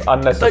kind of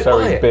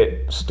unnecessary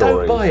bit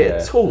stories. Don't buy it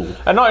at all.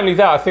 And not only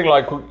that, I think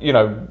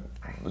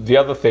the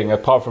other thing,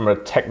 apart from a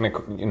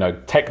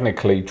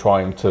technically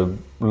trying to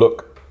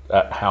look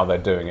at how they're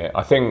doing it,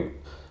 I think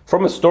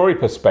from a story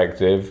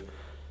perspective,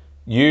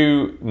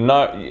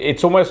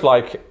 it's almost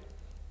like,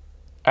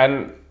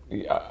 and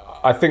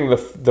I think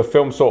the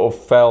film sort of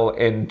fell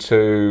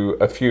into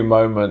a few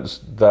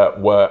moments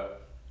that were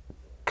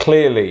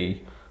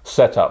clearly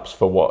setups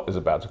for what is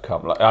about to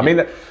come. Like, I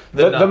mean,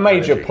 the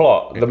major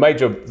plot, the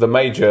major thing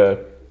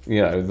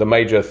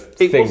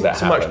that happened.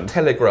 So much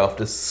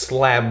telegraphed as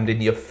slammed in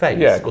your face.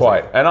 Yeah,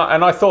 quite. And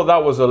I thought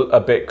that was a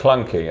bit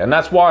clunky, and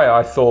that's why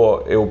I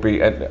thought it would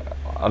be.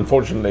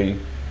 Unfortunately,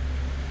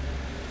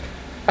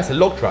 that's a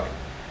log truck.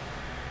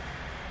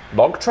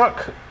 Log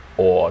truck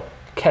or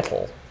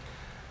kettle.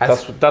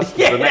 That's the next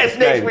game.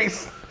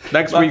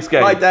 Next week's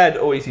game. My dad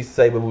always used to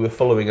say when we were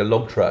following a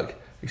log truck,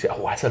 he said,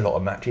 "Oh, that's a lot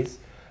of matches."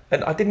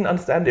 And I didn't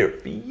understand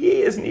it for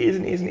years and years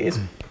and years and years.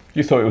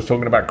 You thought it was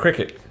talking about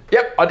cricket.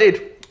 Yep, I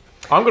did.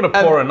 I'm going to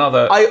pour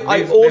another. I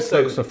this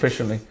also looks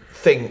officially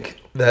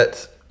think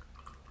that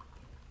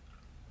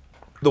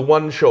the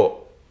one-shot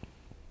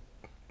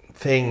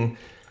thing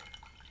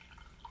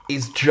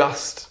is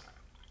just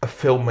a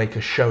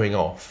filmmaker showing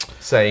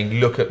off, saying,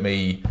 look at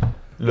me,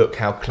 look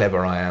how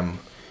clever I am,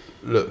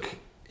 look,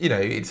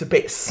 it's a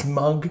bit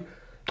smug,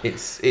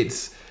 it's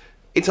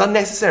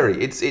unnecessary,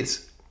 I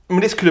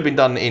mean, this could have been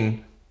done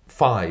in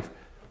 5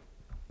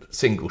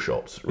 single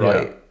shots,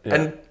 right? Yeah.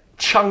 And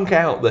chunk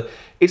out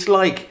it's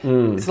like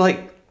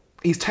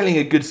he's telling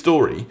a good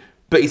story,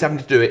 but he's having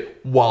to do it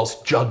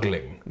whilst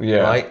juggling,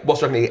 right?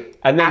 Whilst juggling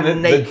and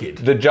then naked.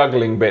 The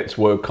juggling bits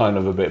were kind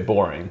of a bit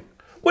boring.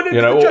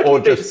 Well, or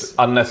just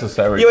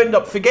unnecessary. You end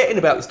up forgetting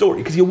about the story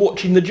because you're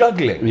watching the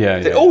juggling.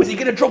 Oh, is he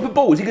going to drop a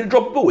ball? Is he going to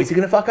drop a ball? Is he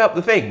going to fuck up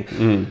the thing?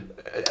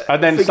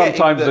 And then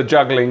sometimes the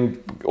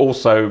juggling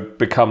also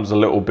becomes a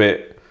little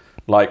bit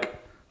like,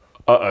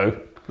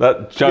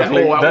 that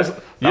juggling.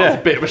 That was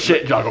a bit of a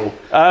shit juggle.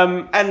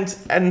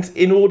 And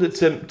in order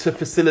to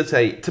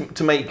facilitate,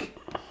 to make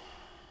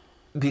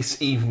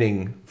this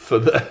evening for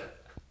the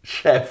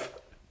chef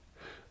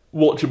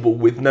watchable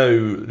with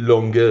no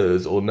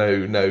longueurs or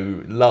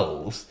no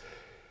lulls,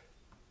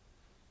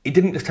 he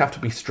didn't just have to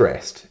be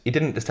stressed. He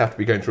didn't just have to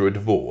be going through a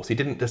divorce. He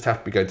didn't just have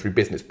to be going through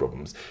business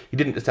problems. He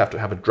didn't just have to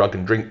have a drug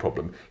and drink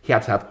problem. He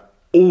had to have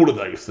all of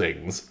those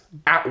things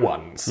at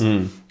once,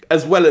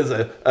 as well as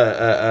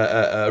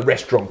a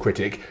restaurant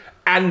critic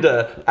and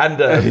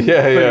a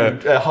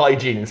food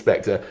hygiene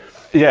inspector.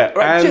 Yeah,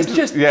 right, and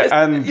just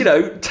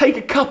take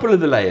a couple of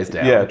the layers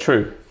down. Yeah,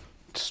 true.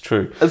 It's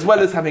true. As well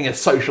as having a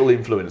social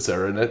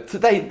influencer and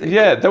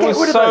there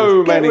was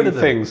so many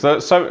things.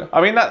 So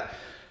I mean that,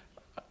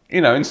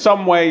 in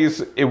some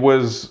ways it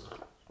was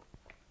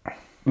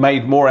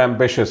made more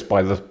ambitious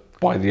by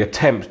the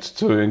attempt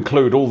to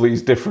include all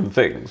these different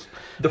things.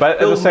 But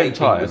at the same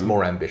time, was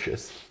more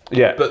ambitious.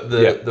 Yeah, but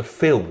the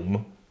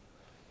film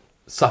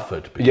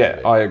suffered. Yeah,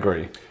 I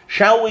agree.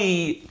 Shall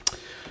we?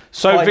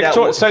 So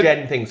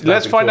Jen thinks about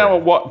let's Victoria. find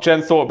out what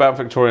Jen thought about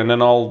Victoria, and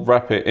then I'll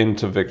wrap it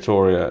into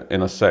Victoria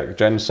in a sec.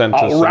 Jen sent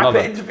us wrap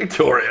it into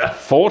Victoria.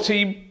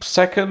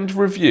 40-second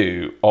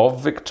review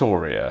of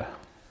Victoria.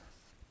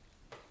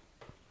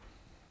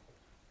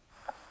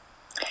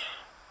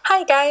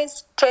 Hi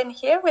guys, Jen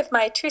here with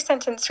my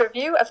 2-sentence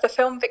review of the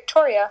film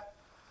Victoria.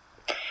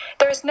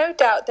 There is no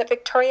doubt that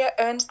Victoria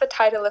earns the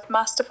title of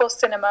masterful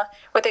cinema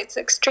with its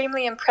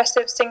extremely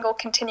impressive single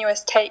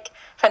continuous take,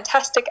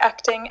 fantastic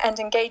acting, and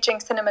engaging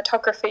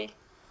cinematography.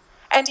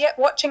 And yet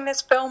watching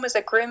this film is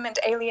a grim and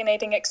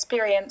alienating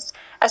experience,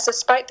 as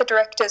despite the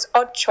director's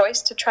odd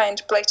choice to try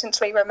and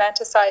blatantly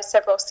romanticize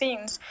several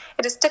scenes,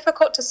 it is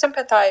difficult to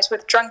sympathize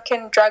with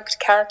drunken, drugged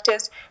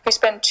characters who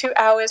spend 2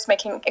 hours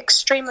making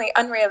extremely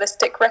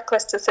unrealistic,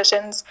 reckless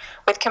decisions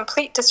with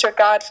complete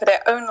disregard for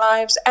their own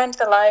lives and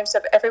the lives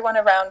of everyone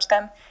around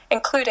them,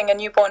 including a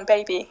newborn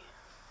baby.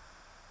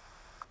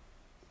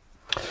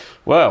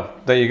 Well,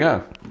 there you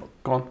go.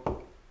 Go on.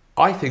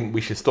 I think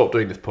we should stop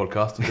doing this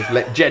podcast and just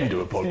let Jen do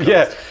a podcast.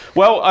 Yeah.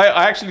 Well,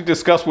 I actually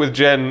discussed with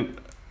Jen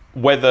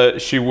whether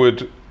she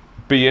would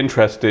be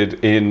interested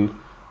in,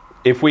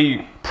 if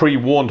we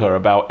pre-warned her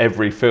about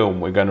every film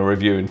we're going to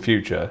review in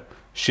future,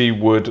 she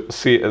would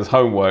see it as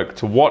homework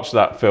to watch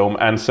that film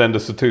and send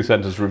us a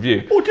 2-sentence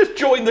review. Or just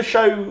join the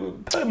show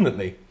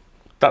permanently.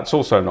 That's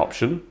also an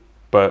option,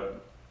 but...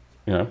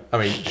 I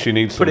mean, she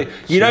needs some, when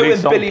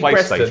PlayStation Billy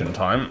Preston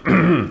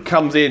time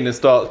comes in and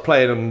starts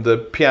playing on the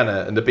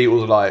piano, and the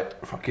Beatles are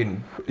like,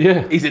 "Fucking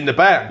he's in the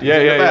band."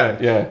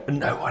 Yeah.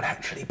 And no one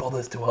actually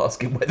bothers to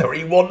ask him whether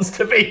he wants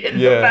to be in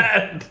the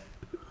band.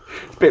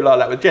 A bit like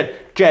that with Jen.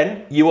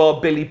 Jen, you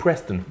are Billy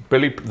Preston.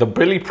 The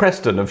Billy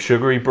Preston of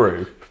Sugary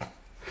Brew.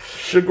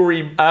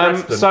 Sugary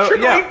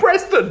Preston.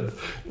 Preston.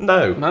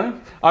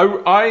 No.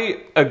 I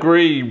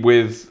agree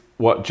with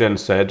what Jen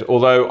said,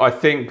 although I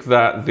think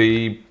that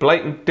the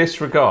blatant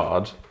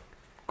disregard...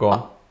 Go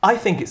on. I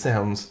think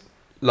Jen's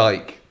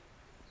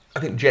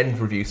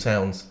review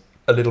sounds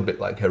a little bit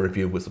like her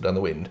review of Whistle Down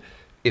the Wind,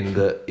 in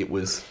that it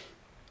was...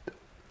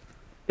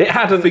 It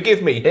had a...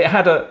 Forgive me. It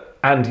had a...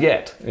 And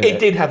yet. It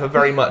did have a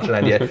very much an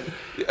and yet.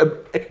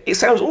 It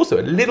sounds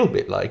also a little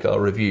bit like our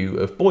review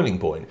of Boiling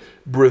Point.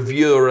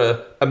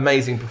 Bravura,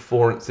 amazing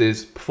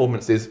performances,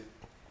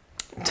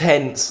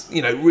 tense,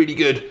 really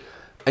good,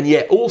 and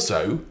yet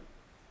also...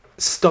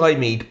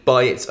 stymied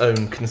by its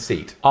own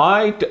conceit.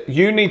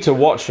 You need to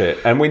watch it,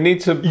 and we need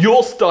to...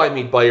 You're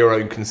stymied by your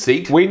own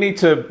conceit. We need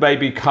to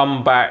maybe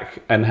come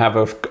back and have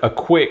a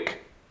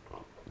quick,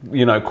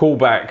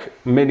 callback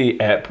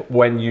mini-ep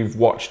when you've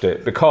watched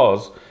it,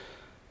 because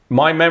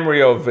my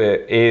memory of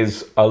it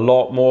is a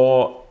lot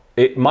more...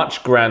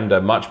 much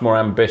grander, much more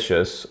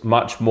ambitious,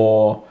 much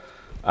more...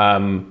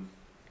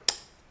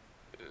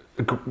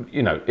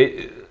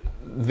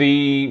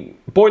 the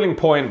Boiling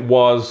Point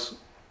was...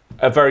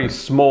 a very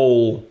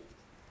small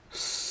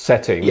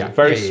setting,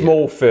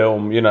 small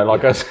film,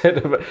 I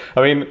said.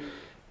 I mean,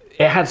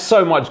 it had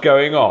so much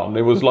going on.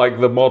 It was like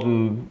the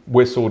modern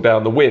whistle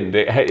down the wind.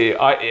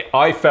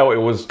 I felt it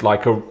was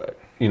like a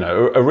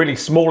really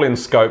small in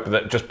scope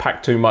that just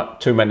packed too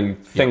many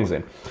things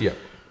in. Yeah.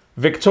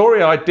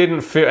 Victoria, I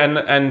didn't feel,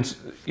 and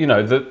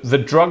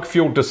the drug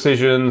fueled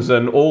decisions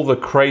and all the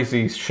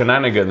crazy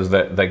shenanigans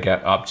that they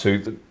get up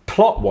to.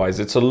 Plot wise,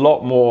 it's a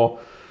lot more.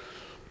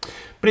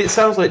 But it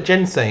sounds like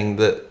Jen saying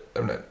that.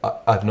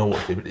 I've not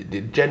watched it,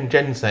 but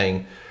Jen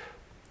saying,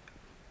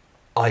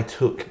 I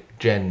took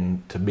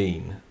Jen to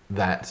mean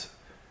that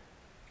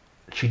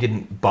she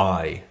didn't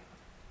buy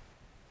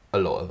a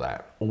lot of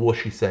that, or was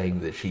she saying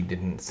that she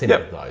didn't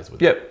sympathise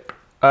with it?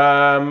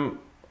 I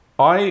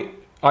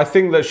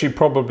think that she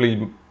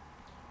probably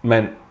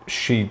meant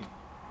she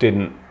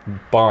didn't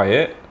buy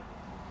it,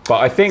 but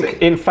I think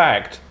in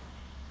fact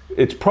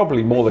it's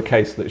probably more the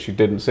case that she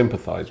didn't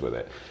sympathise with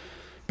it,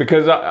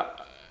 because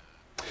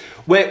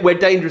we're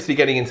dangerously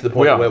getting into the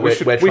point where we're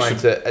trying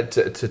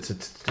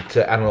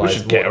to analyse. We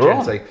should get her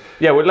on. Saying.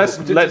 Yeah, well, let's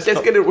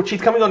get her.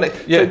 She's coming on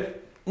next. Yeah. So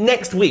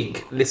next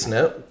week,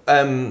 listener,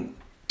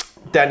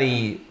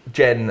 Danny,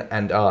 Jen,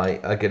 and I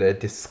are going to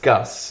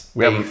discuss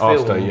We haven't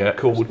asked her yet.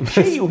 called.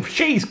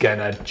 She's going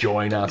to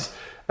join us.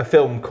 A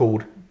film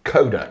called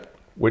Coda,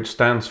 which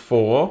stands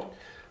for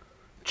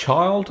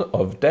Child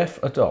of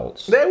Deaf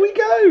Adults. There we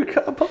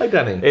go. Bye,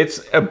 Danny.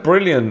 It's a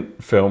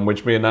brilliant film,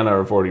 which me and Anna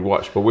have already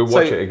watched, but we'll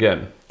watch it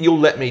again. You'll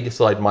let me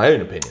decide my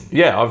own opinion.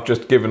 Yeah, I've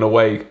just given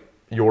away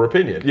your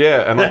opinion.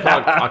 Yeah, and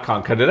I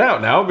can't cut it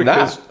out now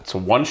because it's a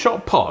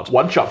one-shot pod.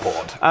 One-shot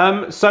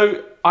pod.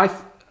 So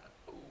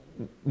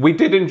we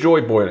did enjoy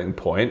Boiling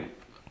Point,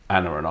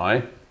 Anna and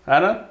I.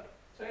 Anna?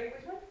 Sorry,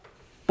 which one?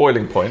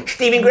 Boiling Point.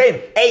 Stephen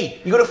Graham, hey,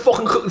 you got to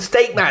fucking cook the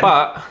steak, man.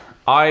 But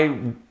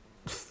I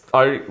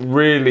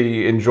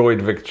really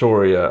enjoyed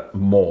Victoria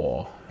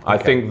more. Okay. I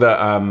think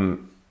that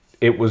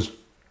it was,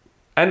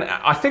 and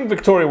I think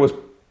Victoria was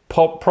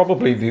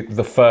probably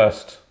the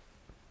first,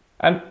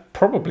 and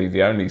probably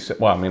the only.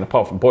 Well, I mean,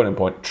 apart from Boiling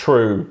Point,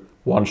 true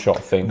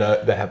one-shot thing.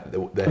 No, they have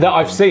that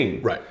I've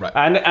seen. Right.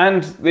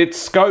 And its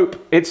scope,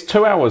 it's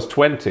 2 hours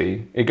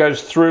 20. It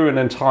goes through an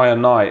entire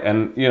night,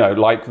 and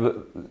like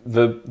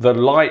the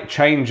light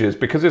changes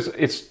because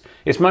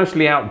it's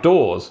mostly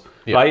outdoors.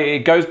 Yeah. Like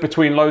it goes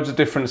between loads of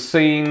different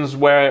scenes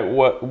where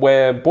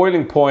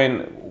Boiling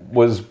Point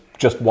was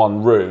just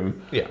one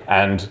room,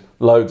 and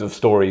loads of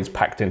stories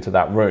packed into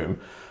that room.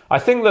 I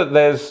think that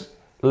there's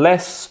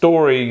less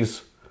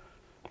stories,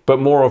 but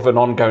more of an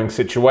ongoing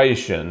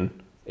situation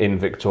in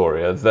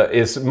Victoria that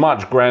is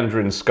much grander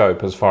in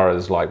scope as far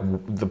as like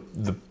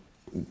the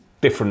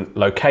different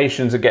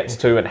locations it gets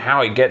to and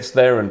how it gets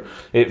there, and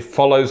it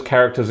follows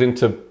characters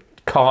into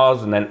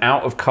cars and then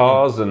out of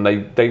cars, and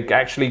they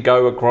actually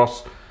go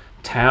across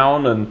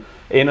town and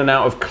in and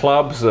out of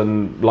clubs,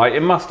 and like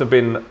it must have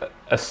been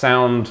a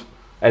sound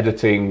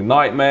editing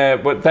nightmare,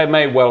 but there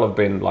may well have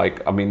been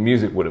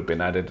music would have been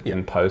added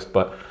in post,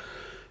 but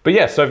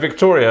yeah. So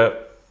Victoria,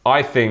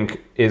 I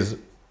think, is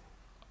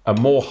a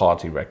more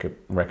hearty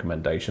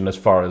recommendation as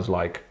far as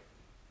like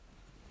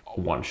a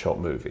one-shot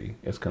movie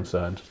is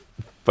concerned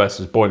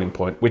versus Boiling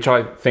Point, which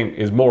I think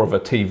is more of a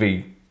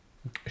TV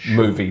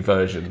movie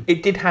version.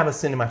 It did have a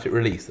cinematic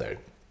release though.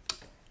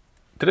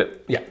 Did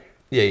it? Yeah.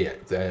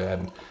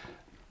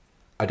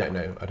 I don't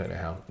know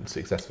how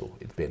successful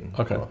it's been.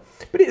 Okay,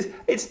 but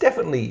it's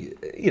definitely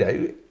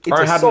It's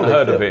I hadn't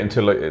heard of it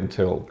until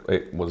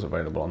it was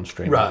available on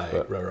streaming.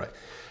 Right.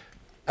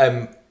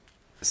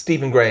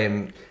 Stephen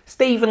Graham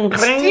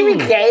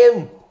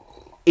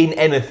in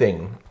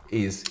anything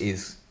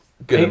is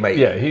gonna make.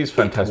 Yeah, he's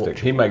fantastic.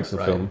 He makes the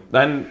film,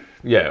 and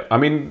yeah, I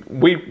mean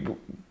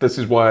This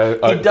is why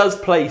he does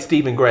play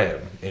Stephen Graham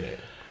in it.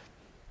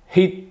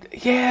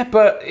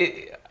 But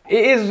it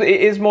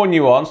is more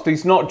nuanced.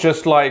 He's not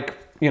just like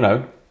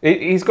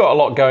he's got a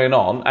lot going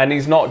on, and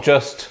he's not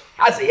just.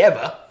 Has he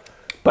ever?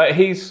 But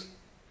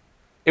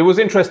it was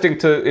interesting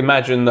to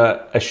imagine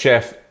that a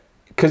chef,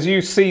 because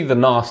you see the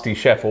nasty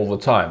chef all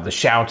the time, the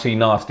shouty,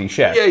 nasty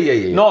chef.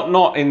 Yeah.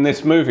 Not in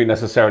this movie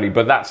necessarily,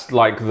 but that's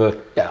like the.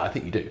 Yeah, I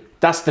think you do.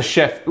 That's the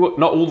chef. Not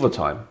all the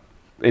time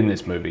in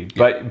this movie,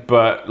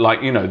 but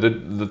like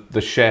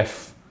the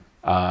chef.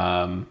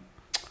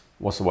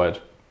 What's the word?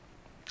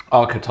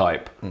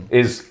 Archetype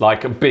is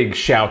like a big,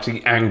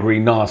 shouty, angry,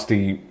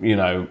 nasty,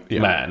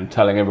 man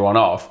telling everyone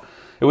off.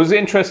 It was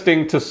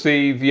interesting to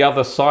see the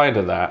other side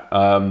of that.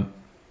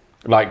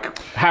 Like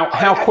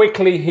how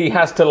quickly he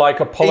has to like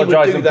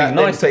apologize and be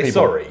nice to people.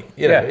 Sorry.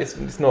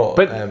 It's not.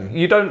 But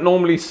you don't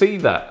normally see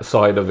that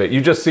side of it.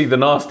 You just see the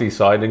nasty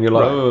side, and you're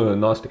like, oh,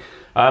 nasty.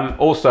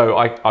 Also,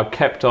 I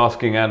kept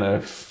asking Anna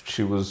if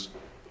she was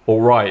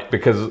all right,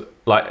 because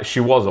like she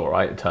was all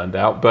right, it turned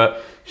out.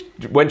 But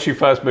when she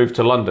first moved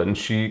to London,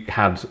 she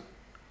had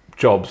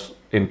jobs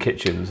in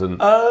kitchens and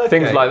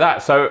things like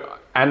that. So,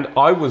 and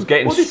I was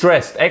getting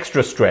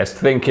extra stressed,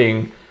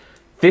 thinking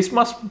this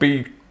must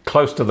be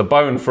close to the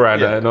bone for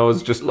Anna, and I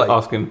was just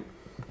asking.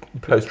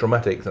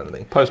 Post-traumatic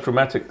something.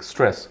 Post-traumatic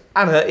stress.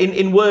 Anna,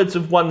 in words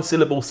of one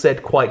syllable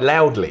said quite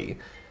loudly,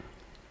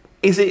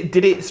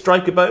 Did it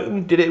strike a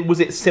bone? Was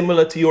it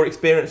similar to your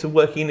experience of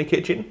working in the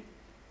kitchen?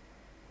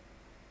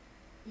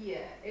 Yeah,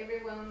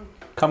 everyone,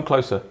 Come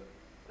closer.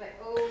 like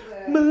all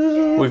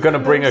the We're going to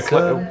bring a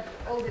clip.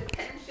 all the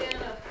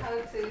tension of how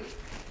to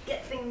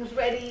get things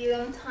ready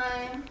on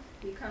time.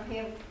 You come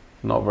here.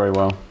 Not very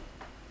well.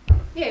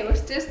 Yeah, it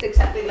was just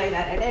exactly like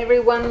that. And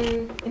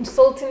everyone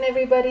insulting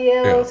everybody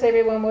else.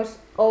 Everyone was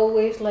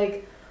always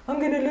like, I'm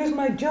going to lose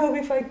my job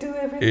if I do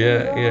everything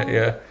wrong.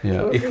 Yeah. So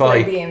it was If just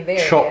like I being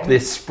there chop again.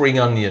 this spring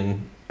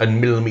onion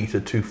and millimeter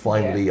too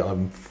finely,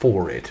 I'm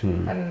for it.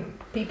 And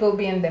people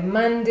being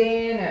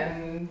demanding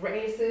and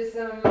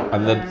racism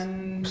And the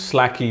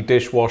slacky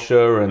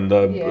dishwasher and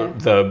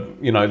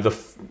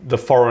the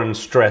foreign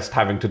stressed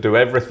having to do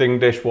everything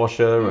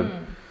dishwasher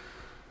and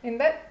in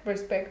that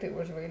respect, it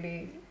was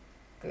really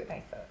good,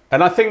 I thought.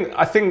 And I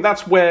think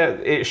that's where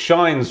it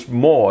shines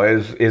more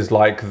is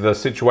like the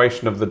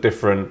situation of the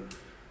different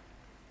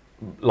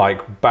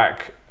like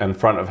back and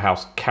front of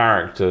house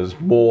characters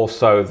more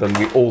so than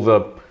all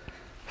the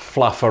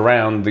fluff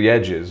around the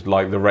edges,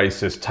 like the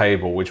racist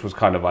table, which was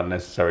kind of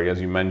unnecessary,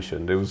 as you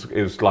mentioned. It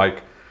was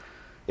like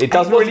it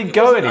doesn't really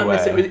go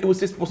anywhere. It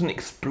wasn't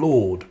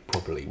explored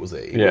properly, was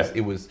it?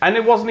 It was, and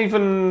it wasn't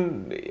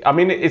even. I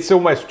mean, it's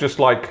almost just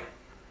like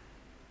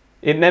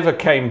it never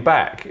came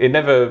back. It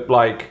never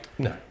like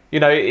no.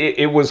 You know,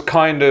 it was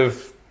kind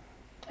of.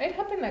 It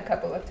happened a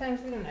couple of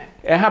times, didn't it?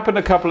 It happened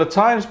a couple of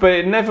times, but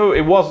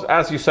it was,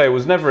 as you say, it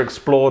was never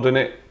explored, and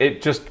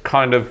it just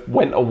kind of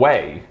went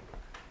away.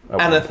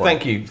 Anna,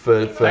 thank you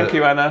for Thank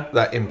you, Anna.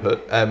 that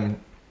input.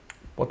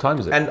 What time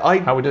is it? And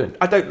how are we doing?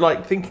 I don't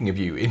like thinking of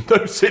you in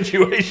those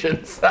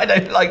situations. I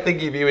don't like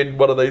thinking of you in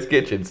one of those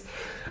kitchens.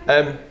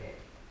 I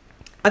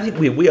think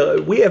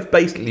we have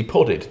basically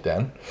podded,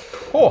 Dan.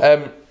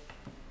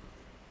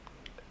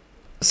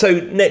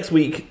 So next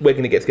week we're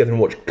going to get together and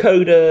watch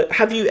Coda.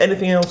 Have you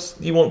anything else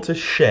you want to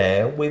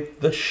share with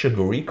the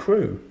sugary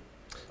crew?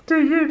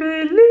 Do you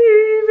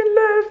believe in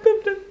love?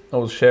 I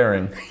was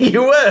sharing.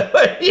 You were.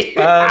 Weren't you?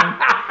 No,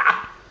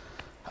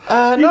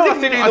 I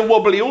think the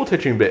wobbly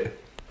auto-tune bit.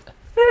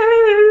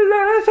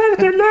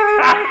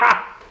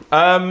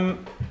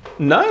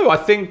 No, I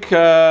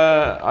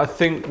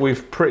think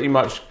we've pretty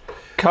much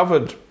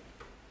covered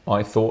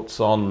my thoughts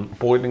on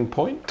Boiling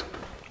Point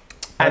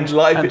and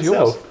life and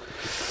itself.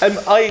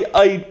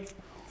 Yours.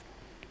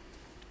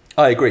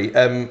 I agree.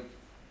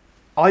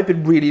 I've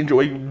been really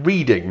enjoying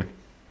reading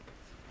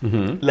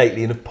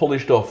lately and have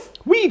polished off.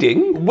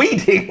 Weeding?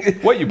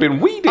 What, you've been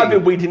weeding? I've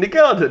been weeding the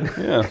garden.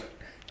 Yeah.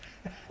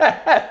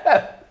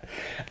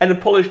 And have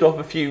polished off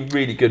a few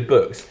really good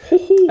books,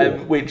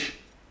 which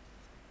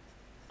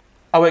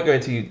I won't go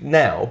into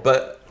now,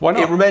 but why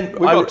not? We've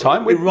got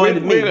time. It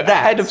reminded me we're that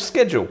ahead of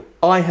schedule.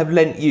 I have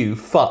lent you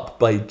Fup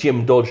by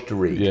Jim Dodge to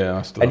read. Yeah,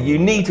 I still and you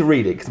need to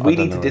read it because we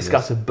don't need to know what it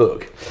discuss a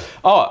book.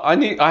 Oh,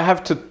 I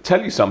have to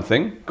tell you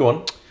something. Go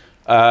on.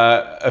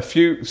 A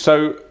few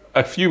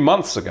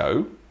months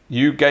ago,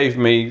 you gave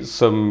me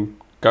some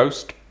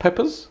ghost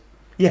peppers.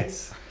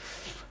 Yes.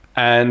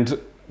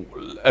 And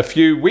a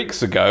few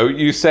weeks ago,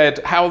 you said,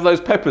 "How are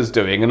those peppers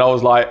doing?" And I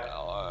was like,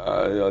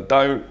 "I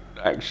don't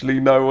actually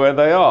know where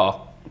they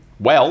are."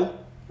 Well,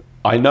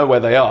 I know where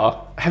they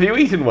are. Have you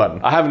eaten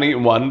one? I haven't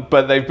eaten one,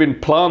 but they've been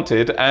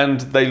planted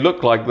and they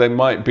look like they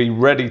might be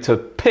ready to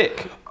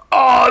pick.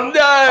 Oh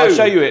no! I'll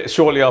show you it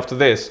shortly after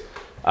this.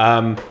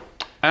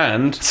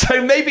 And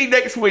so maybe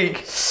next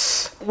week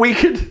we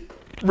could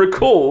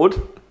record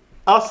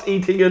us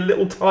eating a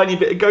little tiny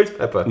bit of ghost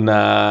pepper.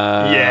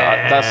 nah,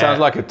 Yeah. that sounds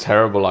like a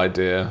terrible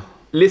idea.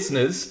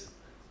 Listeners,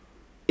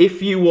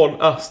 if you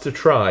want us to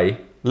try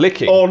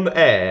Licking. on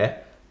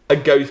air a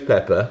ghost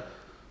pepper,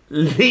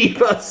 leave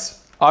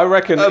us I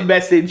reckon. a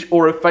message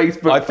or a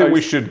Facebook I think we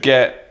post. should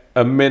get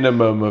a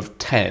minimum of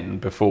 10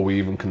 before we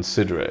even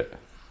consider it.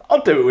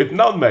 I'll do it with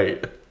none,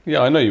 mate.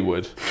 Yeah, I know you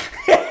would.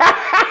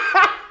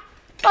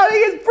 I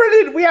think it's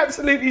brilliant. We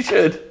absolutely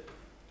should.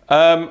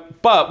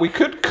 But we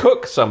could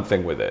cook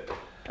something with it.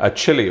 A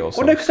chili or Well,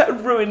 something. no, because that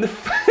would ruin the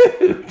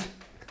food.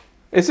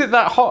 Is it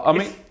that hot? I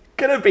mean, It's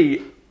going to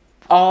be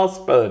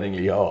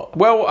arse-burningly hot.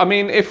 well, I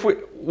mean, if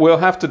we'll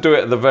have to do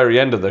it at the very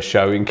end of the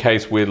show in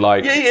case we're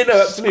like. Yeah,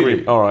 no,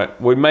 absolutely. All right,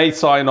 we may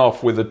sign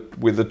off with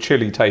a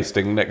chili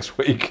tasting next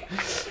week.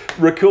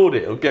 Record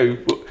it.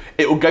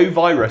 It'll go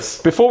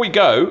virus. Before we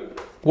go,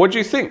 what do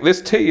you think?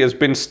 This tea has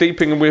been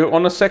steeping, and we're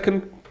on a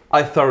second.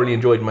 I thoroughly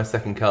enjoyed my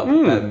second cup.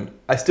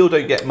 I still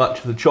don't get much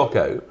of the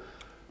choco,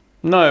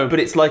 No, but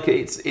it's like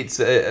it's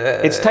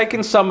it's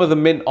taken some of the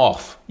mint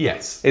off.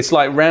 yes. It's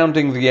like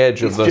rounding the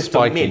edge It's of the just a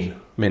spiky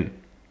mint.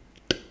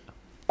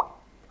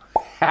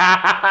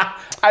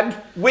 And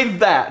with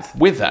that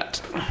With that,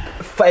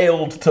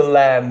 failed to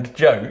land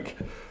joke,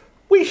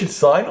 we should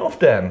sign off,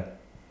 Dan.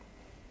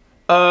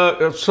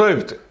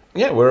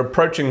 we're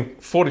approaching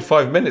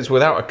 45 minutes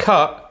without a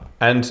cut,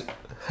 and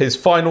his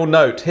final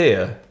note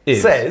here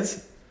is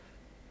Says,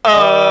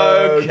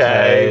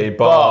 okay,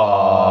 bye.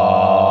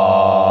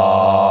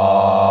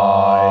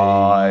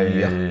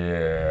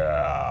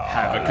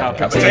 Have a cup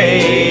of Tea.